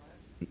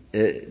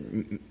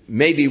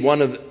 maybe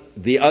one of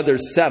the other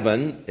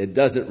seven. It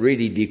doesn't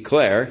really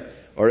declare,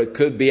 or it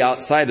could be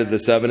outside of the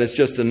seven. It's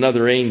just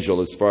another angel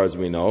as far as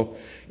we know,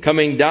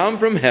 coming down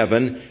from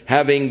heaven,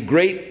 having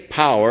great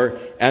power,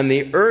 and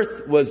the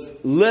earth was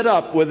lit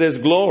up with His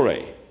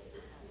glory.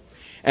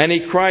 And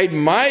he cried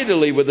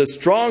mightily with a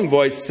strong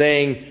voice,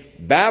 saying,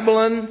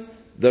 Babylon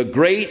the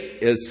great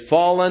is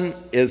fallen,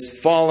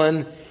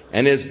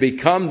 and is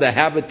become the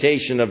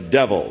habitation of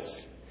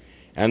devils,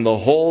 and the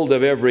hold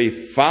of every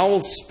foul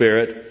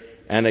spirit,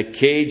 and a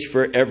cage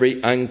for every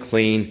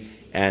unclean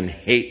and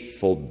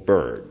hateful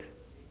bird.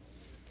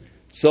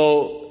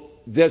 So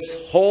this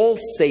whole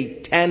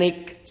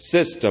satanic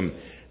system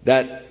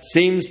that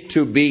seems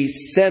to be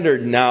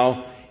centered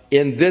now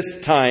in this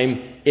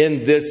time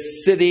in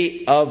this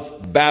city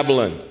of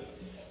Babylon,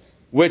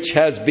 which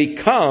has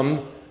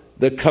become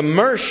the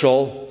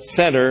commercial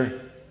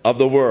center of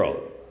the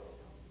world.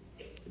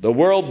 The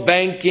world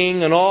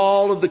banking and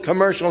all of the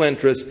commercial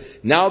interests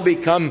now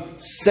become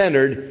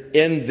centered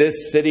in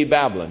this city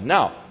Babylon.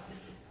 Now,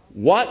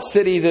 what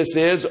city this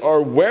is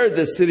or where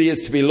the city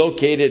is to be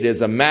located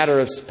is a matter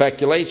of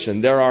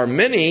speculation. There are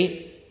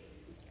many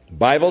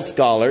Bible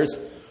scholars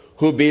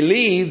who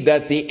believe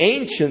that the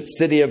ancient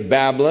city of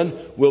Babylon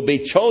will be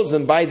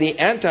chosen by the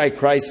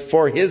Antichrist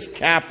for his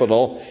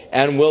capital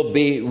and will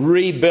be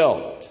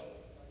rebuilt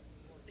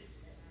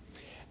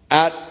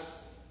at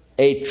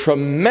a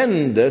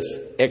tremendous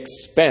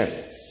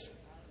expense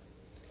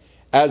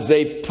as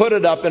they put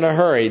it up in a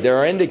hurry. There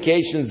are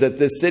indications that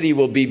this city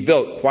will be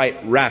built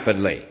quite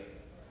rapidly.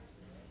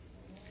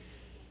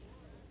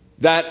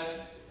 That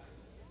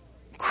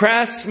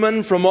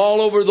craftsmen from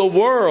all over the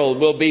world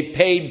will be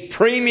paid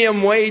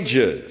premium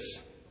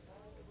wages.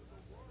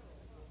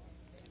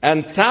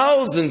 And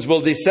thousands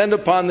will descend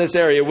upon this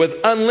area with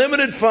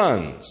unlimited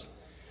funds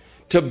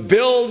to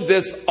build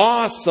this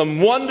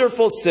awesome,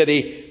 wonderful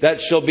city that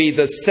shall be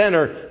the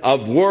center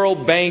of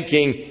world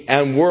banking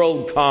and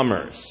world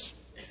commerce.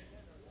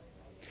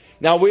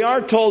 Now, we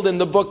are told in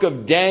the book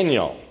of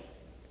Daniel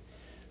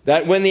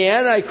that when the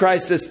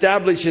Antichrist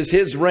establishes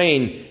his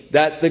reign,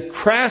 that the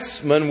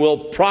craftsman will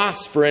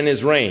prosper in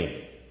his reign.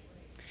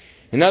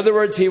 In other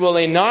words, he will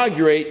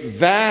inaugurate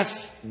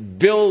vast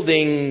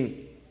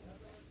building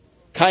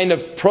kind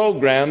of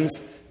programs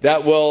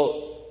that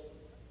will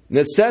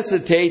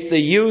necessitate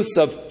the use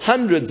of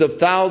hundreds of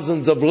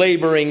thousands of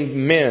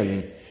laboring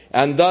men.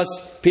 And thus,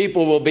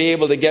 people will be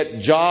able to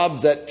get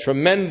jobs at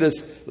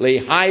tremendously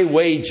high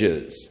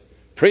wages,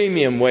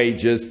 premium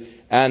wages,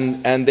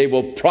 and they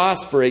will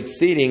prosper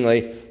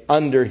exceedingly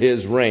under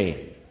his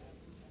reign.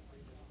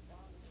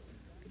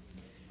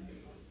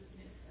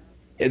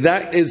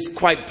 That is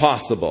quite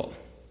possible.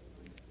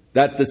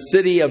 That the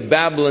city of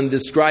Babylon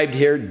described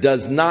here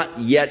does not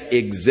yet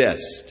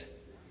exist,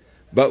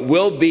 but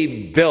will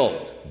be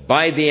built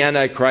by the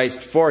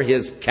Antichrist for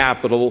his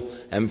capital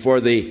and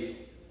for the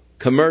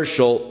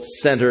commercial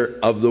center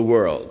of the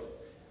world.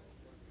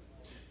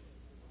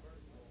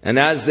 And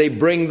as they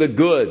bring the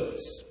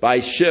goods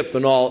by ship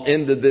and all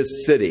into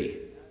this city,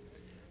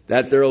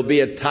 that there will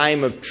be a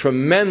time of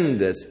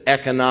tremendous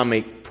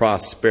economic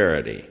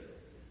prosperity.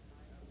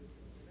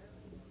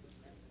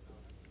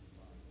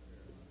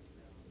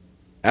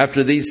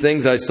 After these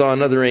things I saw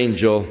another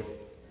angel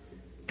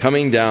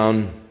coming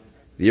down.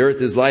 The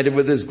earth is lighted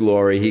with his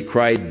glory. He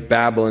cried,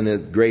 Babylon the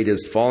great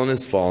is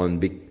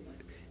fallen,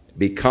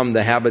 become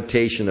the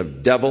habitation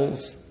of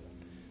devils,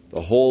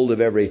 the hold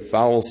of every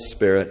foul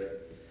spirit,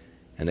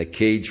 and a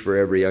cage for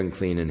every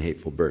unclean and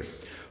hateful bird.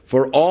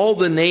 For all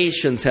the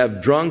nations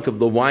have drunk of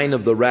the wine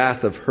of the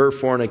wrath of her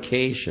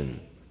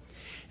fornication,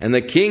 and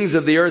the kings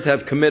of the earth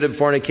have committed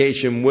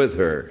fornication with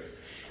her.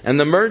 And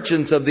the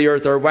merchants of the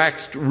earth are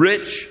waxed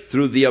rich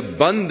through the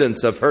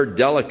abundance of her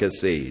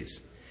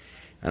delicacies.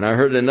 And I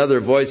heard another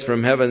voice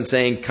from heaven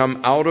saying,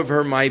 Come out of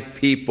her, my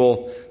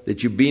people,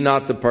 that you be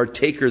not the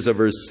partakers of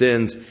her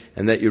sins,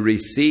 and that you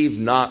receive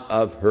not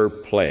of her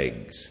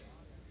plagues.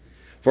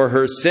 For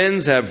her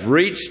sins have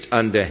reached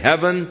unto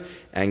heaven,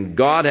 and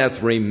God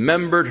hath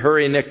remembered her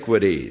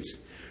iniquities.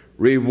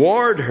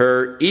 Reward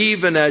her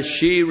even as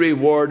she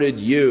rewarded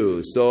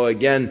you. So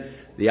again,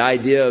 the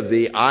idea of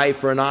the eye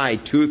for an eye,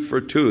 tooth for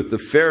tooth, the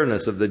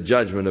fairness of the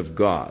judgment of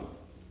God.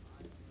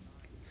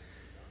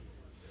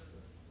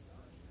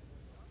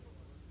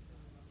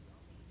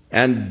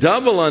 And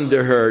double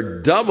unto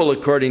her, double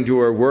according to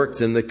her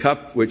works, in the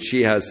cup which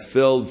she has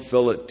filled,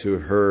 fill it to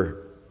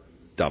her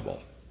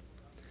double.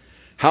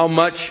 How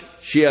much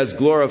she has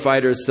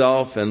glorified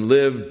herself and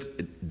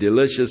lived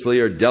deliciously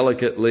or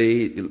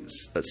delicately,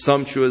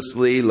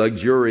 sumptuously,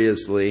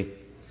 luxuriously,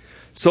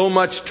 So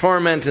much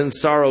torment and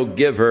sorrow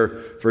give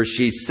her, for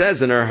she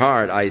says in her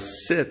heart, I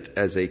sit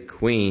as a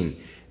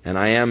queen, and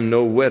I am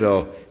no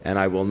widow, and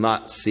I will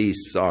not see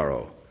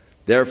sorrow.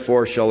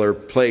 Therefore shall her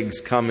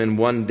plagues come in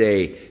one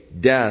day,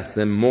 death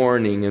and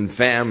mourning and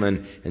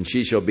famine, and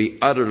she shall be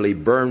utterly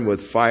burned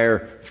with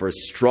fire, for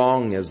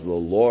strong is the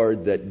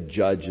Lord that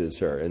judges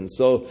her. And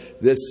so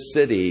this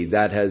city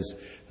that has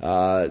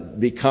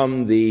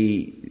become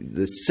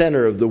the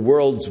center of the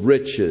world's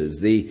riches,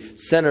 the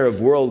center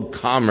of world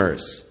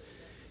commerce,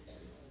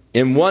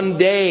 in one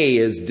day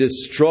is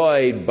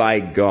destroyed by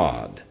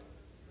God.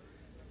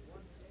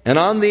 And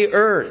on the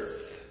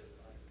earth,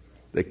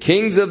 the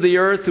kings of the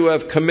earth who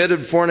have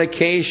committed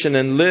fornication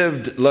and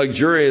lived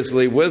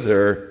luxuriously with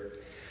her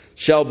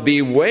shall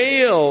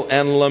bewail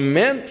and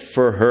lament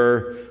for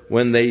her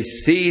when they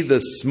see the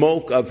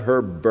smoke of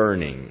her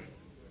burning,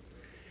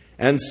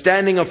 and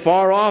standing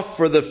afar off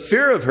for the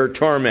fear of her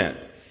torment.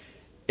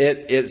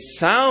 It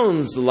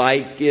sounds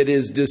like it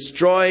is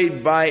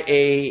destroyed by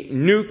a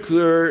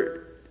nuclear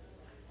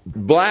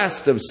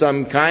blast of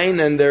some kind,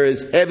 and there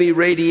is heavy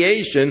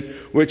radiation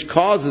which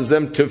causes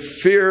them to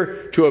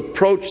fear to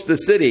approach the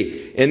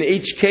city. In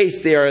each case,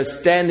 they are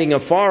standing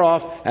afar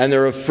off and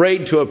they're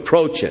afraid to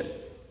approach it,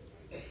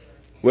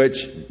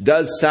 which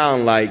does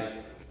sound like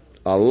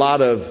a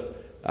lot of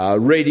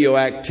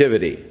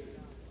radioactivity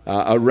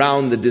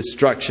around the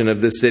destruction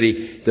of the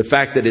city. The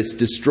fact that it's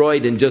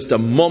destroyed in just a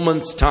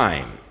moment's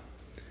time,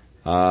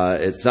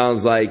 it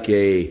sounds like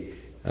a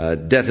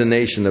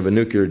detonation of a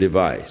nuclear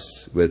device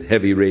with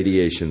heavy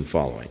radiation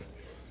following.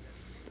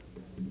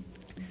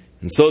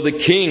 And so the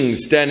king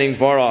standing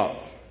far off,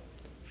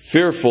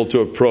 fearful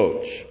to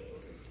approach,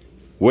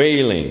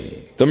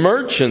 wailing. The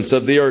merchants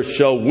of the earth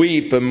shall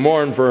weep and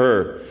mourn for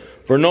her,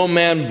 for no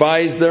man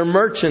buys their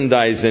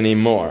merchandise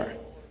anymore.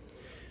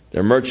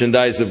 Their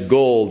merchandise of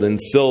gold and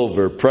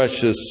silver,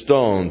 precious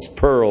stones,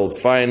 pearls,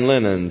 fine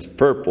linens,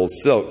 purple,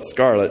 silk,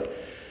 scarlet,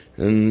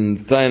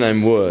 and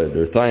thyine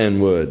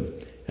wood,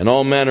 and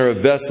all manner of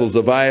vessels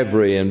of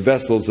ivory and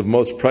vessels of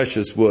most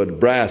precious wood,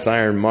 brass,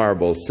 iron,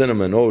 marble,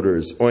 cinnamon,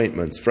 odors,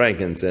 ointments,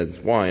 frankincense,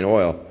 wine,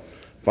 oil,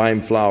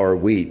 fine flour,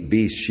 wheat,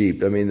 beast,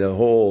 sheep. I mean, the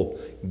whole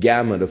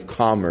gamut of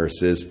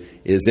commerce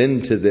is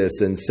into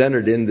this and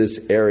centered in this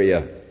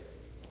area.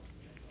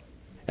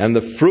 And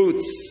the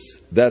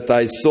fruits that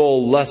thy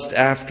soul lust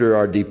after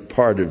are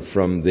departed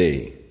from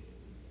thee.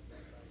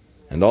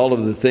 And all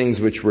of the things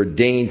which were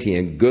dainty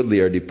and goodly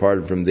are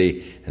departed from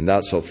thee, and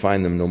thou shalt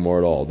find them no more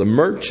at all. The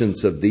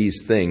merchants of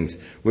these things,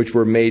 which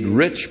were made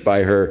rich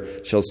by her,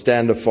 shall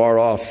stand afar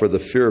off for the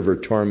fear of her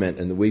torment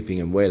and the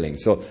weeping and wailing.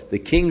 So the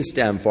kings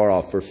stand far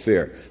off for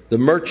fear. The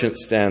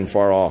merchants stand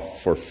far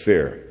off for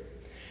fear.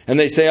 And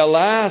they say,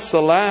 Alas,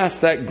 alas,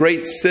 that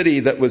great city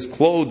that was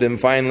clothed in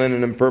fine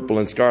linen and purple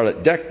and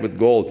scarlet, decked with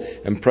gold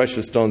and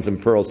precious stones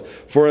and pearls.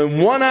 For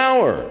in 1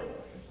 hour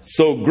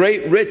so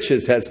great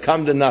riches has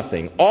come to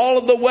nothing. All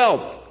of the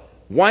wealth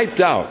wiped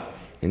out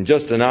in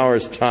just an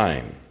hour's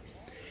time.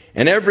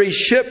 And every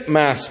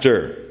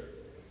shipmaster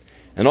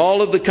and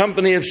all of the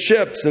company of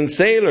ships and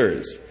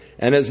sailors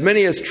and as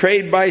many as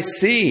trade by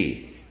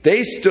sea,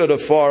 they stood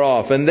afar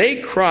off, and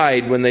they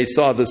cried when they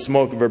saw the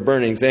smoke of her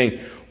burning, saying,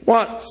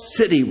 What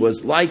city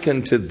was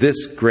likened to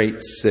this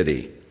great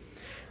city?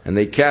 And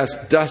they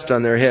cast dust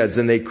on their heads,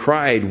 and they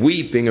cried,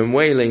 weeping and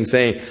wailing,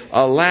 saying,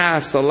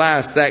 Alas,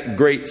 alas, that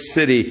great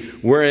city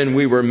wherein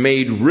we were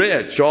made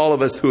rich, all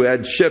of us who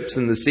had ships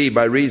in the sea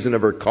by reason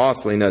of her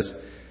costliness.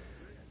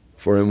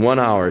 For in 1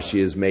 hour she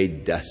is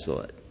made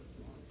desolate.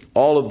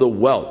 All of the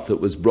wealth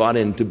that was brought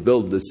in to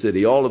build the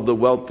city, all of the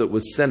wealth that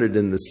was centered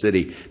in the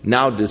city,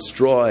 now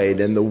destroyed,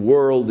 and the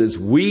world is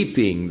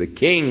weeping, the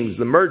kings,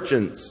 the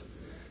merchants,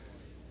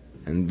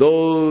 and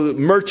those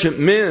merchant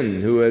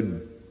men who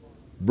had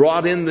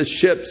brought in the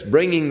ships,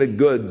 bringing the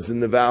goods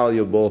and the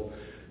valuable,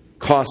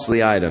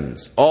 costly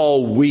items,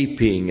 all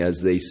weeping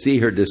as they see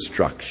her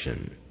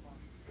destruction.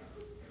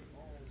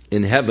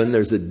 In heaven,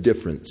 there's a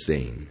different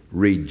scene.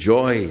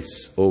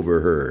 Rejoice over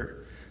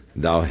her,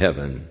 thou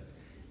heaven,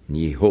 and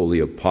ye holy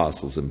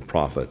apostles and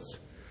prophets,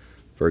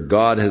 for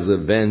God has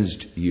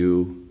avenged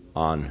you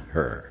on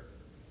her.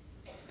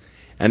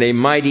 And a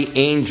mighty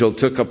angel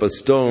took up a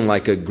stone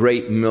like a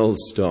great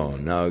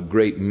millstone. Now, a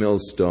great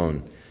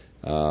millstone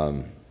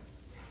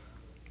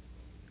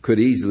could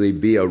easily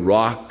be a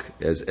rock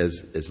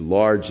as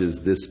large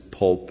as this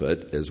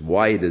pulpit, as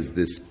wide as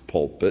this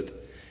pulpit,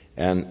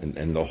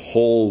 and the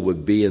hole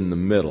would be in the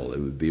middle. It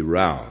would be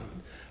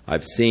round.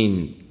 I've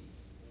seen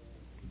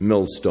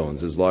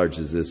millstones as large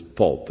as this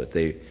pulpit.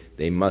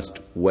 They must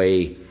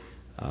weigh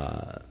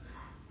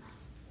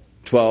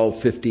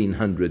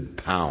 1,500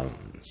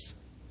 pounds.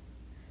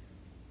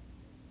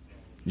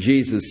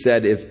 Jesus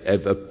said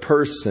if a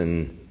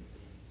person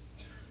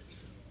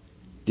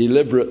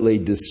deliberately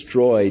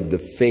destroyed the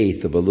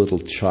faith of a little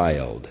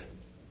child,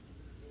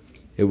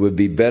 it would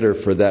be better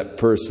for that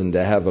person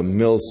to have a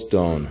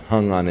millstone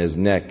hung on his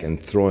neck and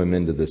throw him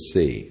into the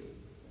sea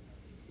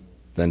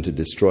than to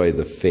destroy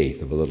the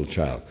faith of a little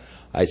child.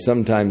 I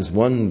sometimes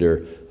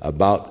wonder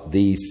about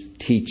these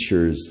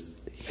teachers,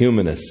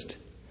 humanist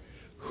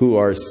who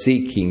are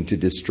seeking to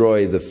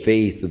destroy the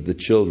faith of the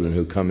children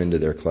who come into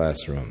their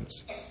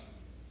classrooms.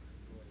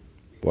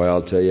 Boy,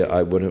 I'll tell you,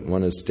 I wouldn't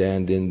want to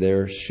stand in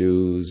their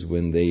shoes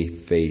when they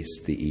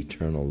face the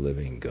eternal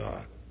living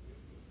God.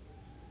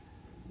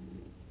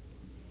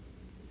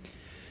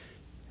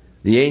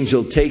 The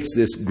angel takes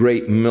this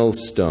great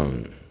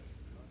millstone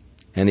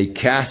and he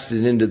casts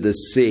it into the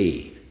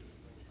sea.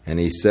 And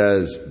he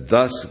says,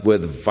 "Thus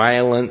with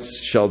violence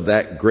shall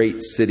that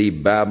great city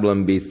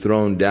Babylon be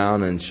thrown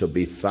down and shall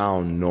be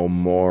found no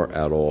more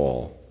at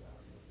all."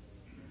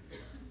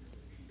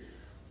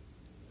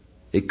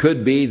 It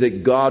could be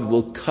that God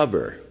will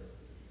cover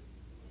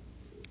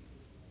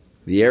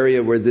the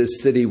area where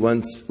this city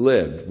once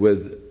lived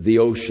with the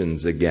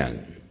oceans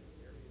again.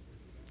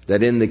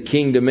 That in the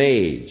kingdom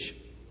age,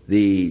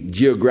 the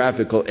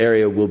geographical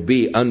area will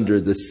be under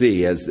the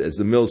sea as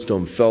the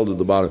millstone fell to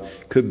the bottom.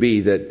 Could be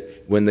that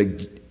when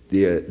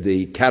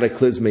the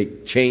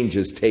cataclysmic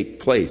changes take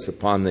place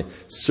upon the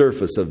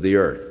surface of the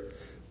earth,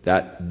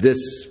 that this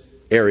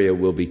area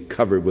will be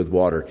covered with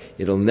water.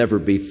 It'll never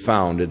be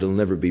found. It'll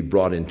never be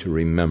brought into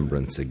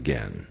remembrance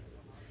again.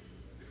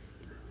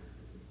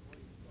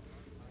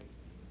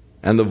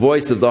 And the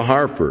voice of the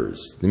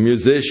harpers, the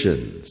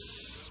musicians,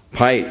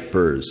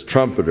 pipers,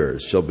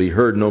 trumpeters shall be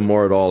heard no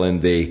more at all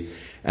in thee.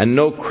 And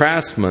no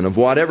craftsman of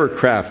whatever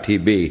craft he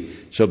be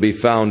shall be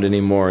found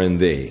any more in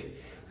thee.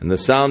 And the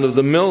sound of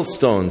the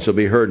millstone shall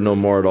be heard no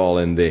more at all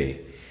in thee.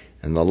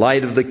 And the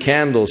light of the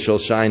candle shall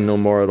shine no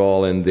more at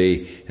all in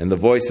thee. And the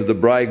voice of the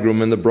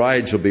bridegroom and the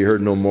bride shall be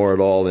heard no more at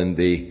all in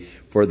thee.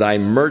 For thy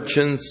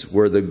merchants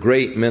were the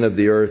great men of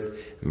the earth.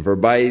 And for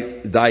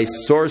by thy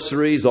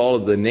sorceries all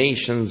of the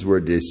nations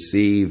were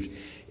deceived.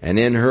 And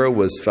in her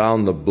was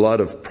found the blood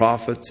of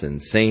prophets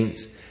and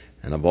saints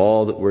and of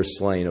all that were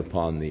slain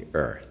upon the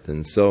earth.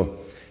 And so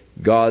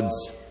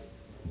God's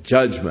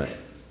judgment,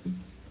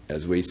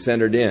 as we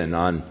centered in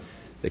on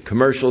the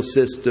commercial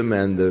system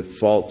and the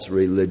false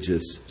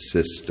religious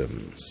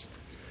systems.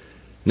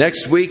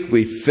 Next week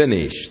we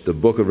finish the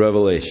book of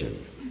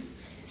Revelation.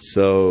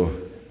 So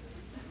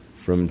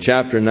from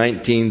chapter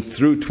 19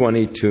 through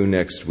 22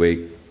 next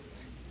week.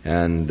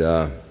 And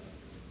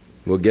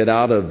we'll get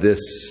out of this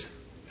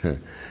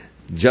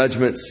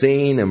judgment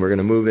scene and we're going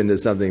to move into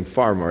something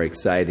far more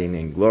exciting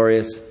and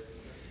glorious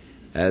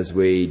as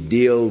we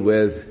deal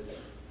with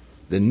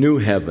the new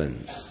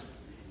heavens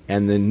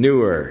and the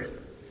new earth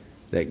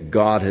that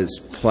God has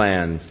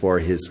planned for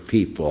His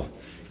people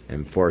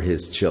and for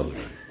His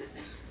children.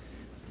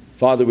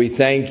 Father, we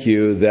thank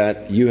you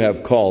that you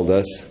have called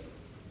us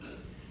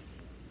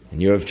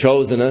and you have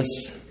chosen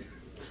us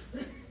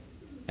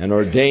and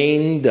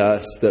ordained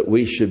us that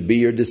we should be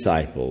your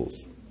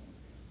disciples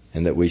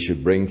and that we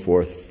should bring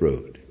forth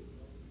fruit,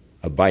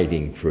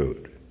 abiding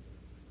fruit.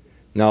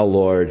 Now,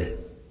 Lord,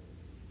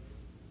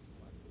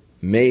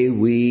 may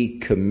we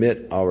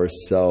commit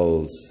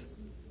ourselves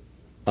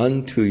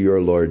unto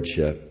your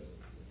lordship,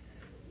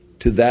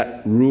 to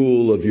that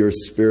rule of your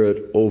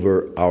Spirit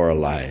over our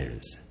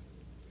lives.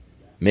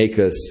 Make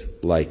us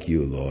like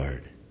you,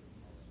 Lord,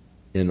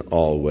 in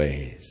all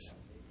ways.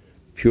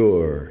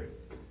 Pure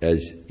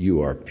as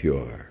you are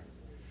pure.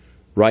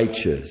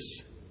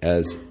 Righteous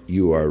as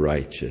you are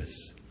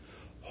righteous.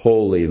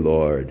 Holy,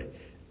 Lord,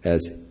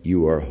 as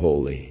you are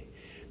holy.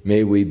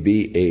 May we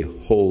be a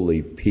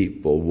holy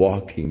people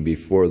walking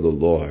before the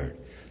Lord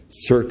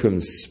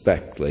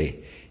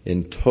circumspectly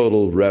in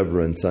total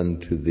reverence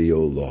unto thee,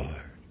 O Lord,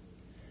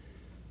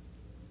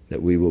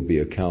 that we will be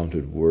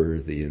accounted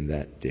worthy in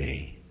that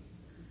day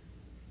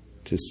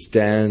to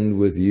stand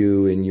with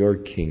you in your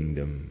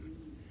kingdom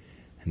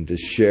and to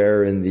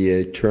share in the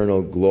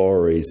eternal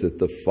glories that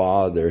the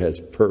Father has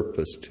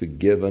purposed to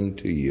give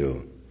unto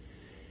you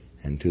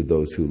and to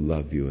those who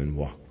love you and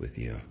walk with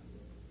you.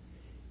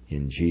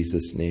 In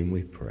Jesus' name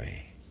we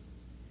pray.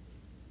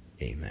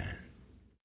 Amen.